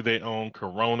do believe they own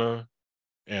Corona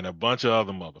and a bunch of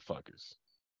other motherfuckers.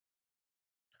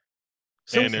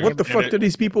 So what the fuck do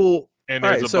these people? And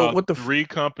there's about 3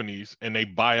 companies, and they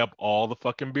buy up all the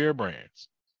fucking beer brands,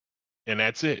 and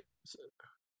that's it.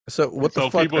 So what the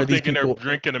fuck are these people they're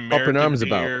drinking American up in arms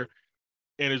beer, about?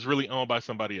 And it's really owned by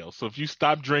somebody else. So if you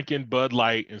stop drinking Bud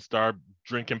Light and start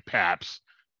drinking Pabst,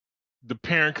 the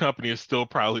parent company is still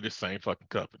probably the same fucking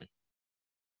company.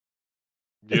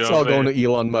 It's all going to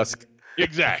Elon Musk.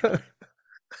 Exactly.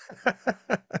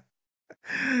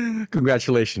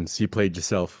 Congratulations, you played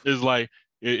yourself. It's like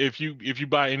if you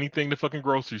buy anything in the fucking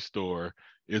grocery store,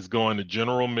 it's going to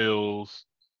General Mills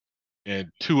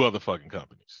and 2 other fucking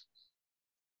companies.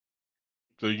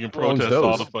 So you can protest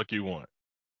all the fuck you want.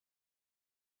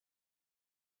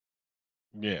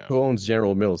 Yeah. Who owns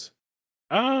General Mills?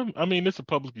 I mean, it's a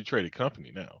publicly traded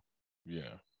company now.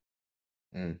 Yeah.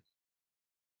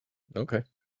 Okay.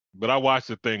 But I watched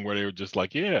the thing where they were just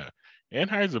like, yeah,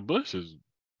 Anheuser-Busch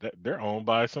they're owned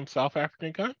by some South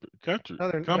African company.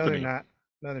 No, they're not.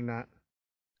 No, they're not.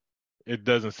 It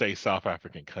doesn't say South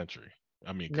African country.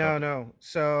 I mean, no.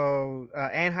 So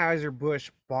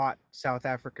Anheuser-Busch bought South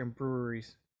African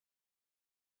breweries.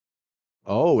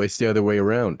 Oh, it's the other way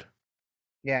around.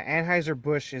 Yeah,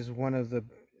 Anheuser-Busch is one of the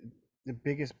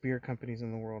biggest beer companies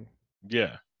in the world.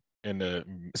 Yeah, and the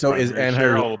is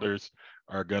shareholders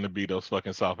are going to be those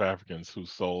fucking South Africans who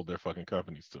sold their fucking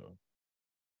companies to them.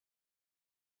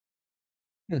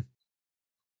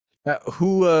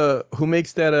 Who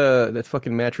makes that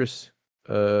fucking mattress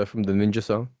from the Neenja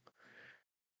song?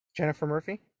 Jennifer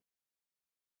Murphy.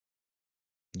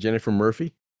 Jennifer Murphy?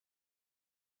 Is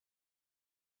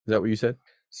that what you said?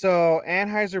 So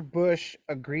Anheuser-Busch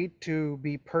agreed to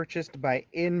be purchased by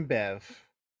InBev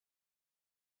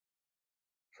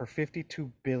for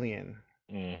 $52 billion.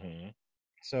 Mm-hmm.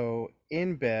 So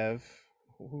InBev,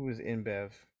 who is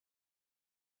InBev?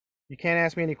 You can't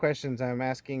ask me any questions. I'm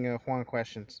asking Juan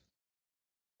questions.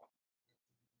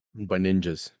 By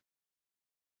ninjas.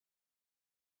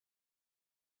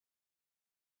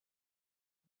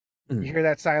 You hear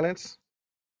that silence?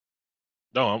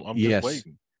 No, I'm just Yes.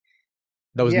 waiting.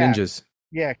 That was Yeah. ninjas.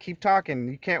 Yeah, keep talking.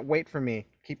 You can't wait for me.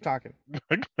 Keep talking.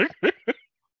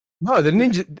 No, the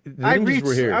ninjas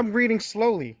were here. I'm reading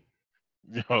slowly.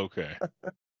 Okay.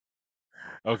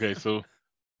 Okay, so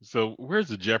where's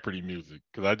the Jeopardy music?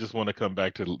 Because I just want to come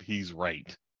back to he's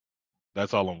right.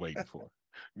 That's all I'm waiting for.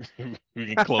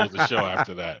 We can close the show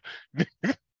after that.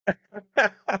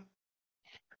 But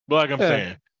like I'm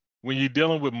saying, when you're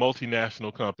dealing with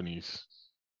multinational companies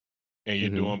and you're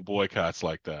doing boycotts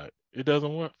like that, it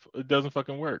doesn't work. It doesn't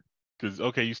fucking work. Because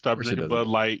okay, you stop drinking Bud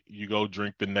Light, you go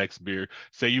drink the next beer.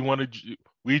 Say you want to,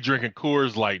 we drinking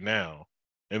Coors Light now,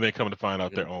 and then come to find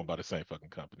out they're owned by the same fucking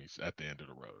companies at the end of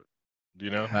the road. Do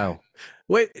you know? Wow.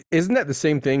 Wait, isn't that the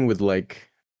same thing with like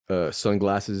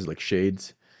sunglasses, like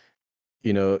shades?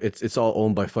 You know, it's all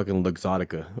owned by fucking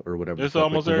Luxottica or whatever the It's fuck,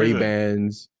 like almost the everything.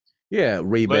 Ray-Bans. Yeah, Let's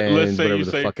Ray-Bans, say you whatever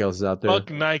the say, fuck else is out there.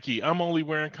 fuck Nike, I'm only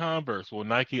wearing Converse. Well,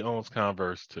 Nike owns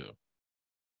Converse too.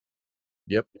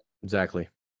 Yep, exactly.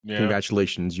 Yeah.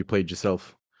 Congratulations, you played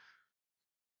yourself.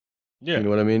 Yeah. You know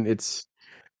what I mean? It's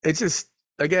just,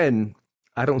 again,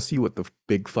 I don't see what the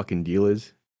big fucking deal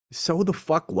is. So the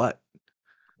fuck what?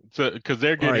 So because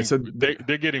they're All right, getting so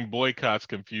they're getting boycotts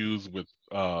confused with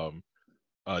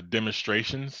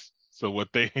demonstrations. So what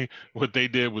they what they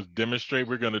did was demonstrate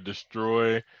we're going to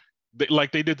destroy.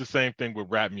 Like they did the same thing with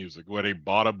rap music, where they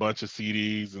bought a bunch of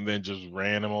CDs and then just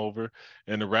ran them over.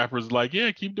 And the rappers like,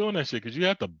 yeah, keep doing that shit because you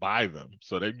have to buy them.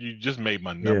 So that you just made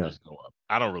my numbers go up.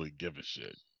 I don't really give a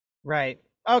shit. Right.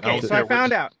 Okay, don't so I care what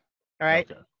found out. All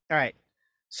right. Okay. All right.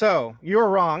 So you were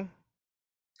wrong.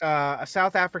 A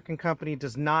South African company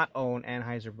does not own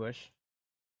Anheuser-Busch.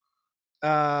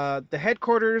 The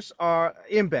headquarters are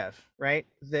InBev, right?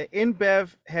 The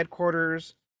InBev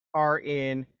headquarters are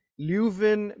in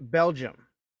Leuven, Belgium.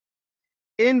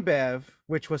 InBev,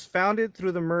 which was founded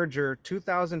through the merger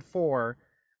 2004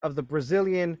 of the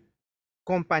Brazilian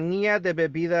Companhia de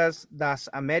Bebidas das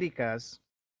Américas,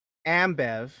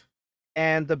 Ambev,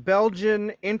 and the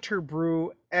Belgian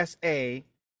Interbrew SA,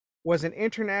 was an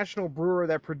international brewer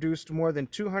that produced more than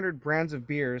 200 brands of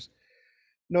beers,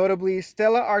 notably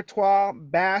Stella Artois,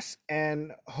 Bass,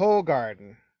 and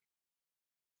Hoegaarden.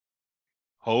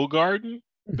 Hoegaarden?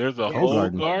 There's a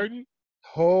Hoegaarden?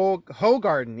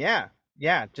 Hoegaarden, yeah.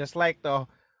 Yeah, just like the,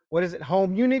 what is it,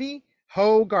 Home Unity?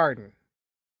 Hoegaarden.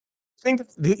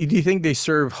 do you think they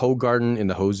serve Hoegaarden in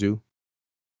the Hozu?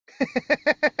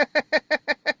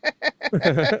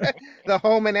 The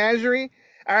whole menagerie?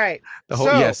 All right.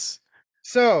 Yes.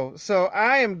 So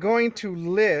I am going to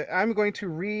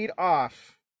read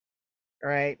off, all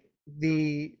right,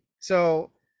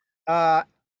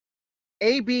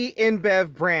 AB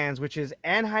InBev brands, which is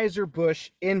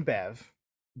Anheuser-Busch InBev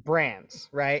brands,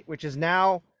 right, which is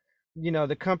now,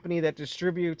 the company that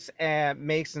distributes and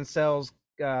makes and sells,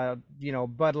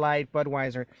 Bud Light,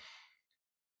 Budweiser.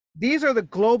 These are the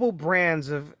global brands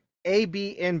of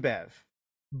AB InBev: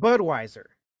 Budweiser,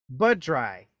 Bud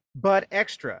Dry, Bud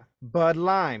Extra, Bud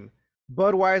Lime,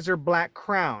 Budweiser Black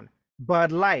Crown,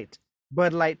 Bud Light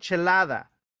Chelada,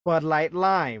 Bud Light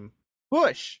Lime,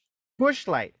 Busch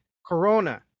Light,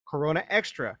 Corona, Corona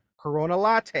Extra, Corona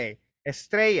Latte,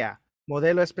 Estrella,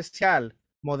 Modelo Especial,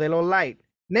 Modelo Light,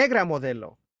 Negra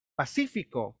Modelo,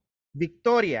 Pacifico,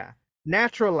 Victoria,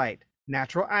 Natural Light,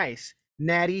 Natural Ice,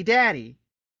 Natty Daddy,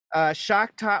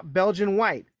 Shock Top Belgian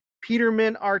White,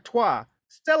 Peterman Artois,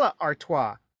 Stella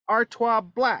Artois, Artois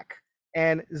Black,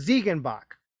 and Ziegenbach.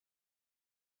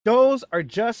 Those are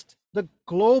just the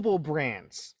global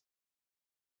brands.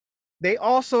 They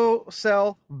also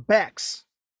sell Beck's.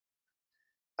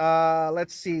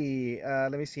 Let's see.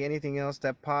 Let me see anything else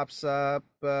that pops up.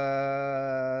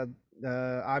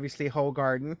 Obviously,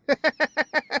 Hoegaarden.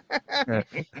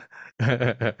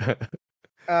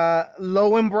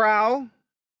 Lowenbrow.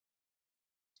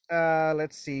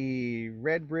 Let's see.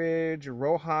 Redbridge,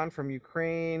 Rohan from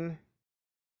Ukraine.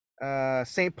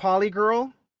 St. Pauli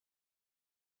Girl.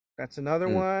 That's another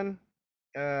one.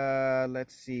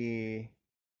 Let's see.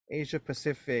 Asia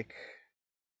Pacific.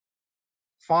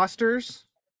 Foster's.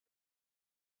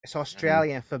 It's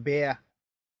Australian for beer.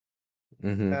 I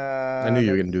knew you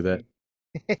were going to do that.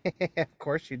 Of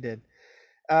course you did.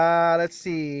 Let's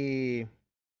see.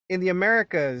 In the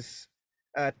Americas,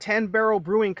 10 Barrel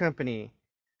Brewing Company,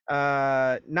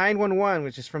 911,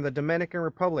 which is from the Dominican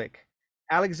Republic,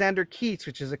 Alexander Keats,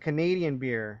 which is a Canadian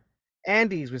beer,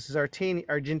 Andes, which is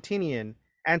Argentinian,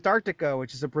 Antarctica,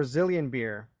 which is a Brazilian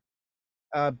beer,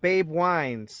 Babe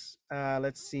Wines,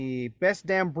 let's see, Best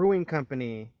Damn Brewing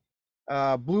Company,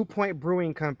 Blue Point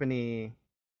Brewing Company,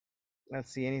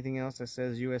 let's see, anything else that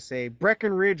says USA,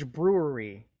 Breckenridge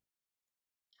Brewery,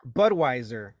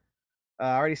 Budweiser,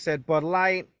 I already said Bud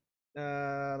Light.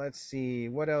 Let's see,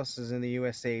 what else is in the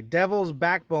USA? Devil's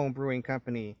Backbone Brewing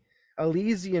Company,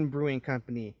 Elysian Brewing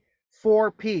Company,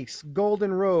 Four Peaks,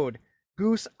 Golden Road,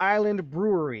 Goose Island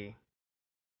Brewery,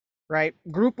 right?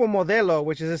 Grupo Modelo,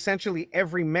 which is essentially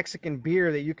every Mexican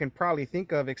beer that you can probably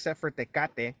think of except for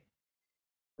Tecate,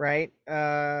 right?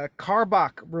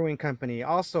 Karbach Brewing Company,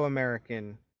 also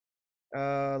American.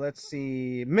 Let's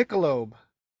see, Michelob.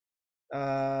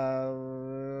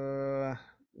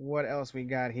 What else we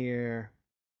got here?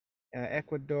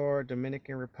 Ecuador,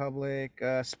 Dominican Republic,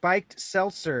 Spiked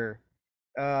Seltzer,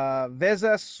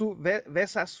 Vesa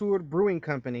Sur Brewing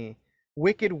Company,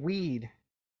 Wicked Weed.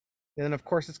 And then, of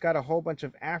course, it's got a whole bunch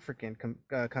of African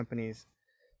companies.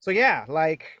 So, yeah,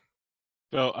 like.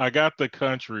 So I got the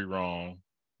country wrong,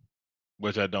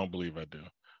 which I don't believe I do,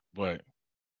 but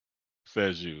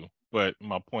says you. But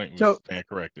my point was stand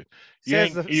corrected.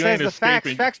 Says the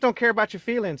facts. Facts don't care about your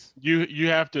feelings. You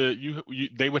have to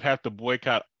they would have to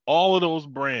boycott all of those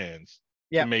brands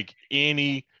to make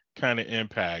any kind of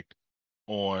impact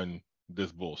on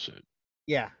this bullshit.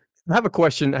 Yeah. I have a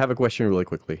question really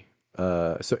quickly.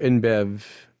 So InBev,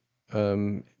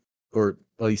 or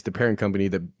at least the parent company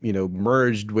that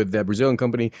merged with that Brazilian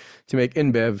company to make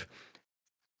InBev,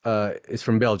 is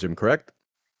from Belgium, correct?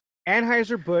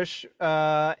 Anheuser-Busch,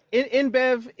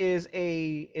 InBev is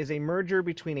a merger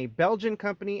between a Belgian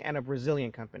company and a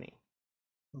Brazilian company.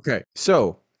 Okay,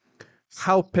 so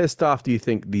how pissed off do you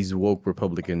think these woke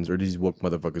Republicans or these woke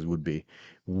motherfuckers would be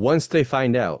once they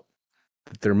find out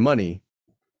that their money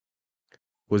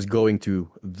was going to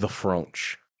the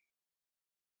French?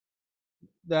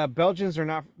 The Belgians are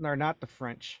not the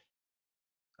French.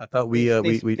 I thought we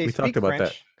talked about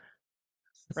French,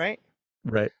 that, right?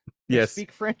 Right. Yes. They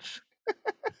speak French.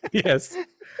 Yes.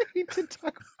 He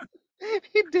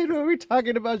did when we were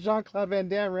talking about Jean-Claude Van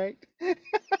Damme, right?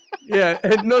 Yeah.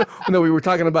 And no, we were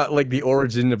talking about like the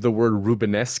origin of the word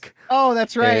Rubenesque. Oh,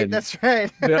 that's right. That's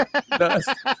right. And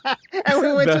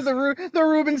we went to the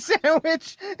Reuben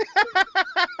sandwich.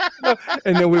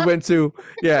 And then we went to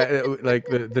like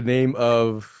the name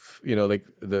of like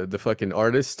the fucking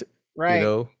artist,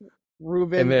 right?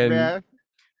 Reuben. And then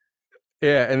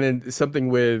and then something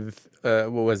with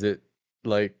what was it?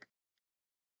 Like,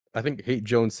 I think Hate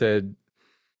Jones said,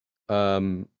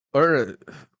 or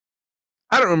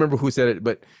I don't remember who said it,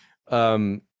 but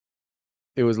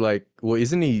it was like, well,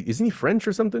 isn't he French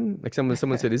or something? Like someone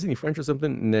said, isn't he French or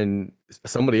something? And then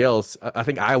somebody else, I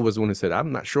think I was the one who said,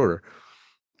 I'm not sure.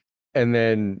 And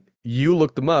then you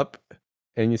looked him up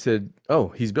and you said, oh,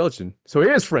 he's Belgian, so he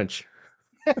is French.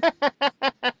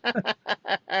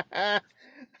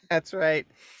 That's right.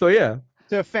 So yeah,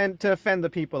 to offend the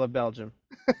people of Belgium.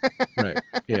 Right.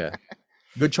 Yeah.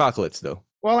 Good chocolates though.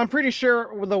 Well, I'm pretty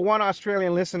sure the one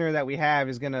Australian listener that we have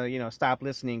is gonna, stop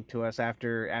listening to us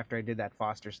after I did that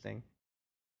Foster's thing.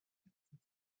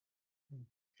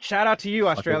 Shout out to you,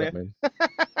 Australia.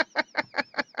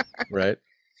 Right.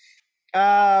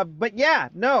 But yeah,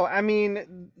 no, I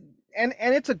mean, and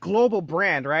it's a global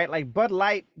brand, right? Like Bud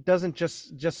Light doesn't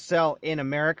just sell in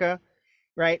America,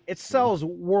 right? It sells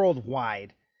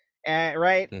worldwide,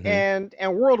 right? And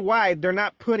worldwide, they're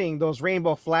not putting those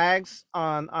rainbow flags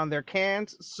on their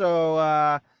cans.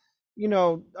 So,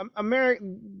 the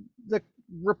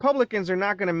Republicans are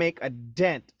not going to make a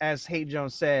dent, as Hate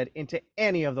Jones said, into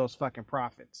any of those fucking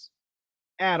profits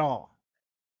at all.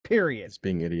 Period. It's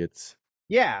being idiots.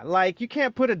 Yeah, like you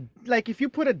can't if you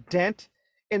put a dent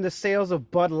in the sales of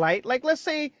Bud Light, like let's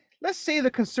say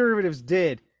the conservatives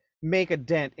did make a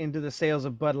dent into the sales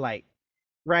of Bud Light,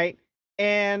 right?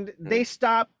 And they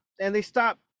stop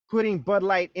putting Bud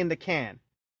Light in the can.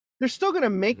 They're still gonna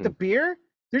make the beer.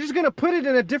 They're just gonna put it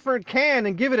in a different can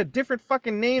and give it a different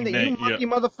fucking name that you monkey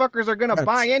motherfuckers are gonna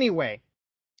buy anyway.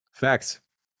 Facts.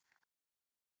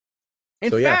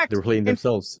 In fact, they're playing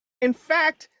themselves. In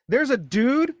fact, there's a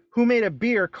dude who made a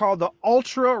beer called the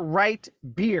Ultra Right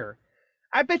beer.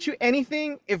 I bet you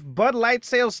anything, if Bud Light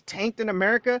sales tanked in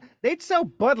America, they'd sell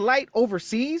Bud Light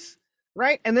overseas,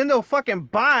 right? And then they'll fucking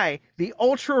buy the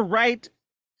Ultra Right,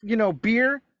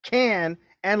 beer can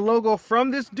and logo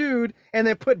from this dude and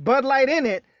then put Bud Light in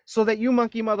it so that you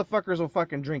monkey motherfuckers will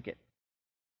fucking drink it.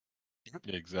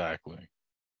 Exactly.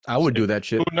 I would do that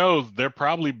shit. Who knows? They're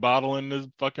probably bottling this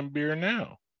fucking beer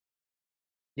now.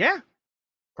 Yeah,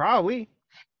 probably.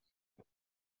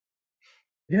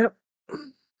 Yep.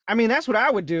 I mean, that's what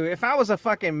I would do. If I was a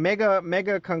fucking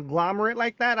mega conglomerate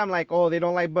like that, I'm like, oh, they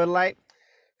don't like Bud Light?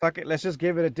 Fuck it, let's just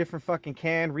give it a different fucking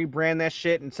can, rebrand that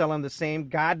shit, and sell them the same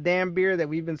goddamn beer that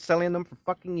we've been selling them for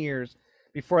fucking years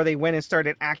before they went and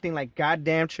started acting like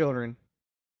goddamn children.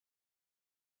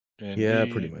 Indeed. Yeah,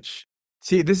 pretty much.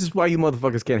 See, this is why you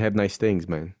motherfuckers can't have nice things,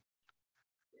 man.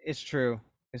 It's true.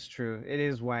 It's true. It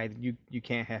is why you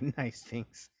can't have nice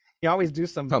things. You always do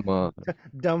some Come on.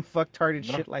 dumb fucktarded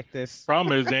shit like this.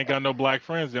 Problem is, they ain't got no black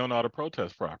friends. They don't know how to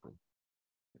protest properly.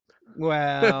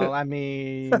 Well, I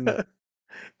mean,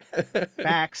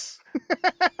 facts.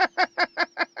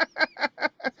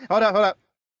 Hold up.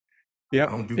 Yep.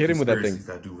 I don't do Hit him with that thing. conspiracies,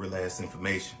 I do real ass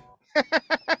information.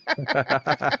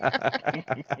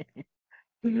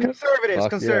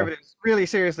 Conservatives. Yeah. Really,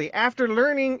 seriously. After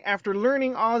learning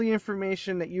all the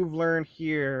information that you've learned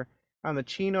here on the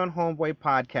Chino and Homeboy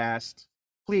podcast,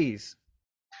 please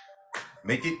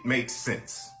make it make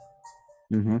sense.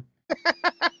 Mm-hmm.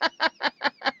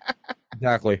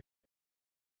 Exactly.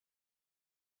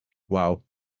 Wow.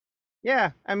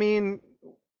 Yeah, I mean,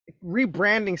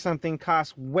 rebranding something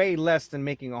costs way less than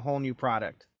making a whole new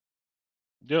product.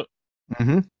 Yep.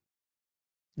 Mm-hmm.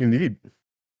 Indeed.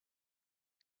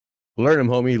 Learn them,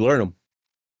 homie. Learn them.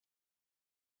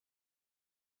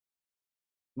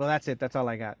 Well, that's it. That's all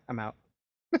I got. I'm out.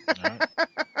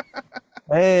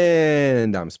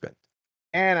 And I'm spent.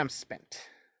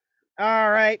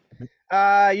 All right.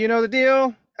 You know the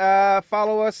deal.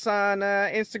 Follow us on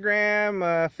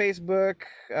Instagram, Facebook.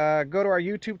 Go to our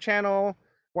YouTube channel.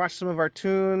 Watch some of our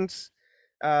tunes.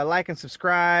 Like and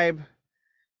subscribe.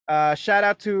 Shout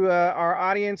out to our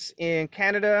audience in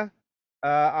Canada,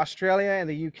 Australia, and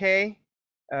the UK.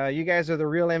 You guys are the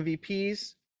real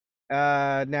MVPs.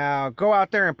 Now go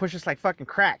out there and push us like fucking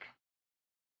crack.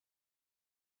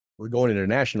 We're going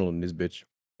international in this bitch.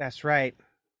 That's right.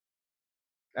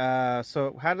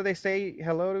 So how do they say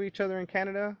hello to each other in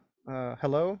Canada?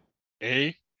 Hello?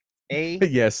 A?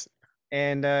 Yes.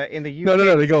 And in the UK,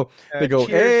 no, they go cheers.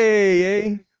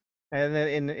 hey. And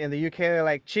then in the UK they're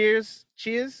like cheers,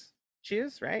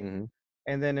 right? Mm-hmm.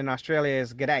 And then in Australia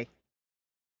is g'day.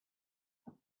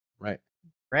 Right.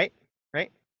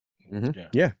 Mm-hmm.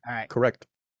 Yeah. All right. Correct.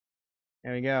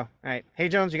 There we go. All right. Hey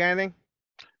Jones, you got anything?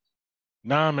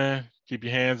 Nah, man. Keep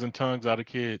your hands and tongues out of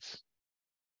kids.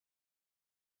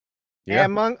 Yeah.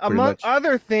 And among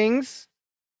other things.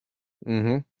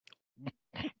 Mm-hmm.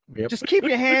 Yep. Just keep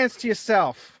your hands to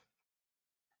yourself.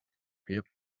 Yep.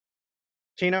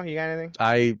 Chino, you got anything?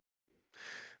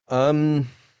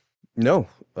 No.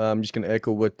 I'm just gonna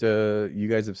echo what you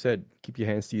guys have said. Keep your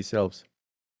hands to yourselves.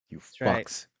 You That's fucks.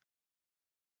 Right.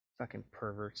 Fucking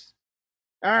perverts.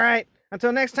 All right.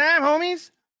 Until next time,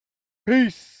 homies.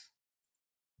 Peace.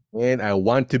 And I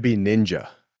want to be Neenja.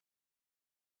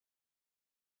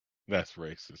 That's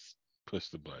racist. Push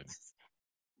the button.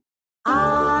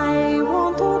 I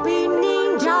want to be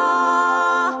Neenja.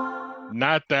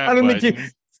 Not that button.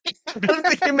 I don't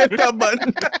think he meant that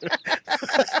button.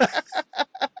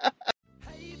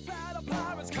 Hey, fellow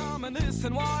pirates, come and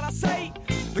listen what I say.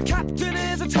 The captain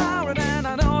is a tyrant and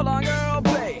I no longer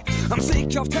obey. I'm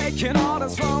sick of taking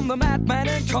orders from the madman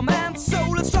in command. So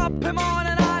let's drop him on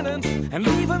an island and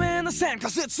leave him in the sand,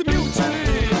 'cause it's a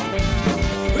mutiny.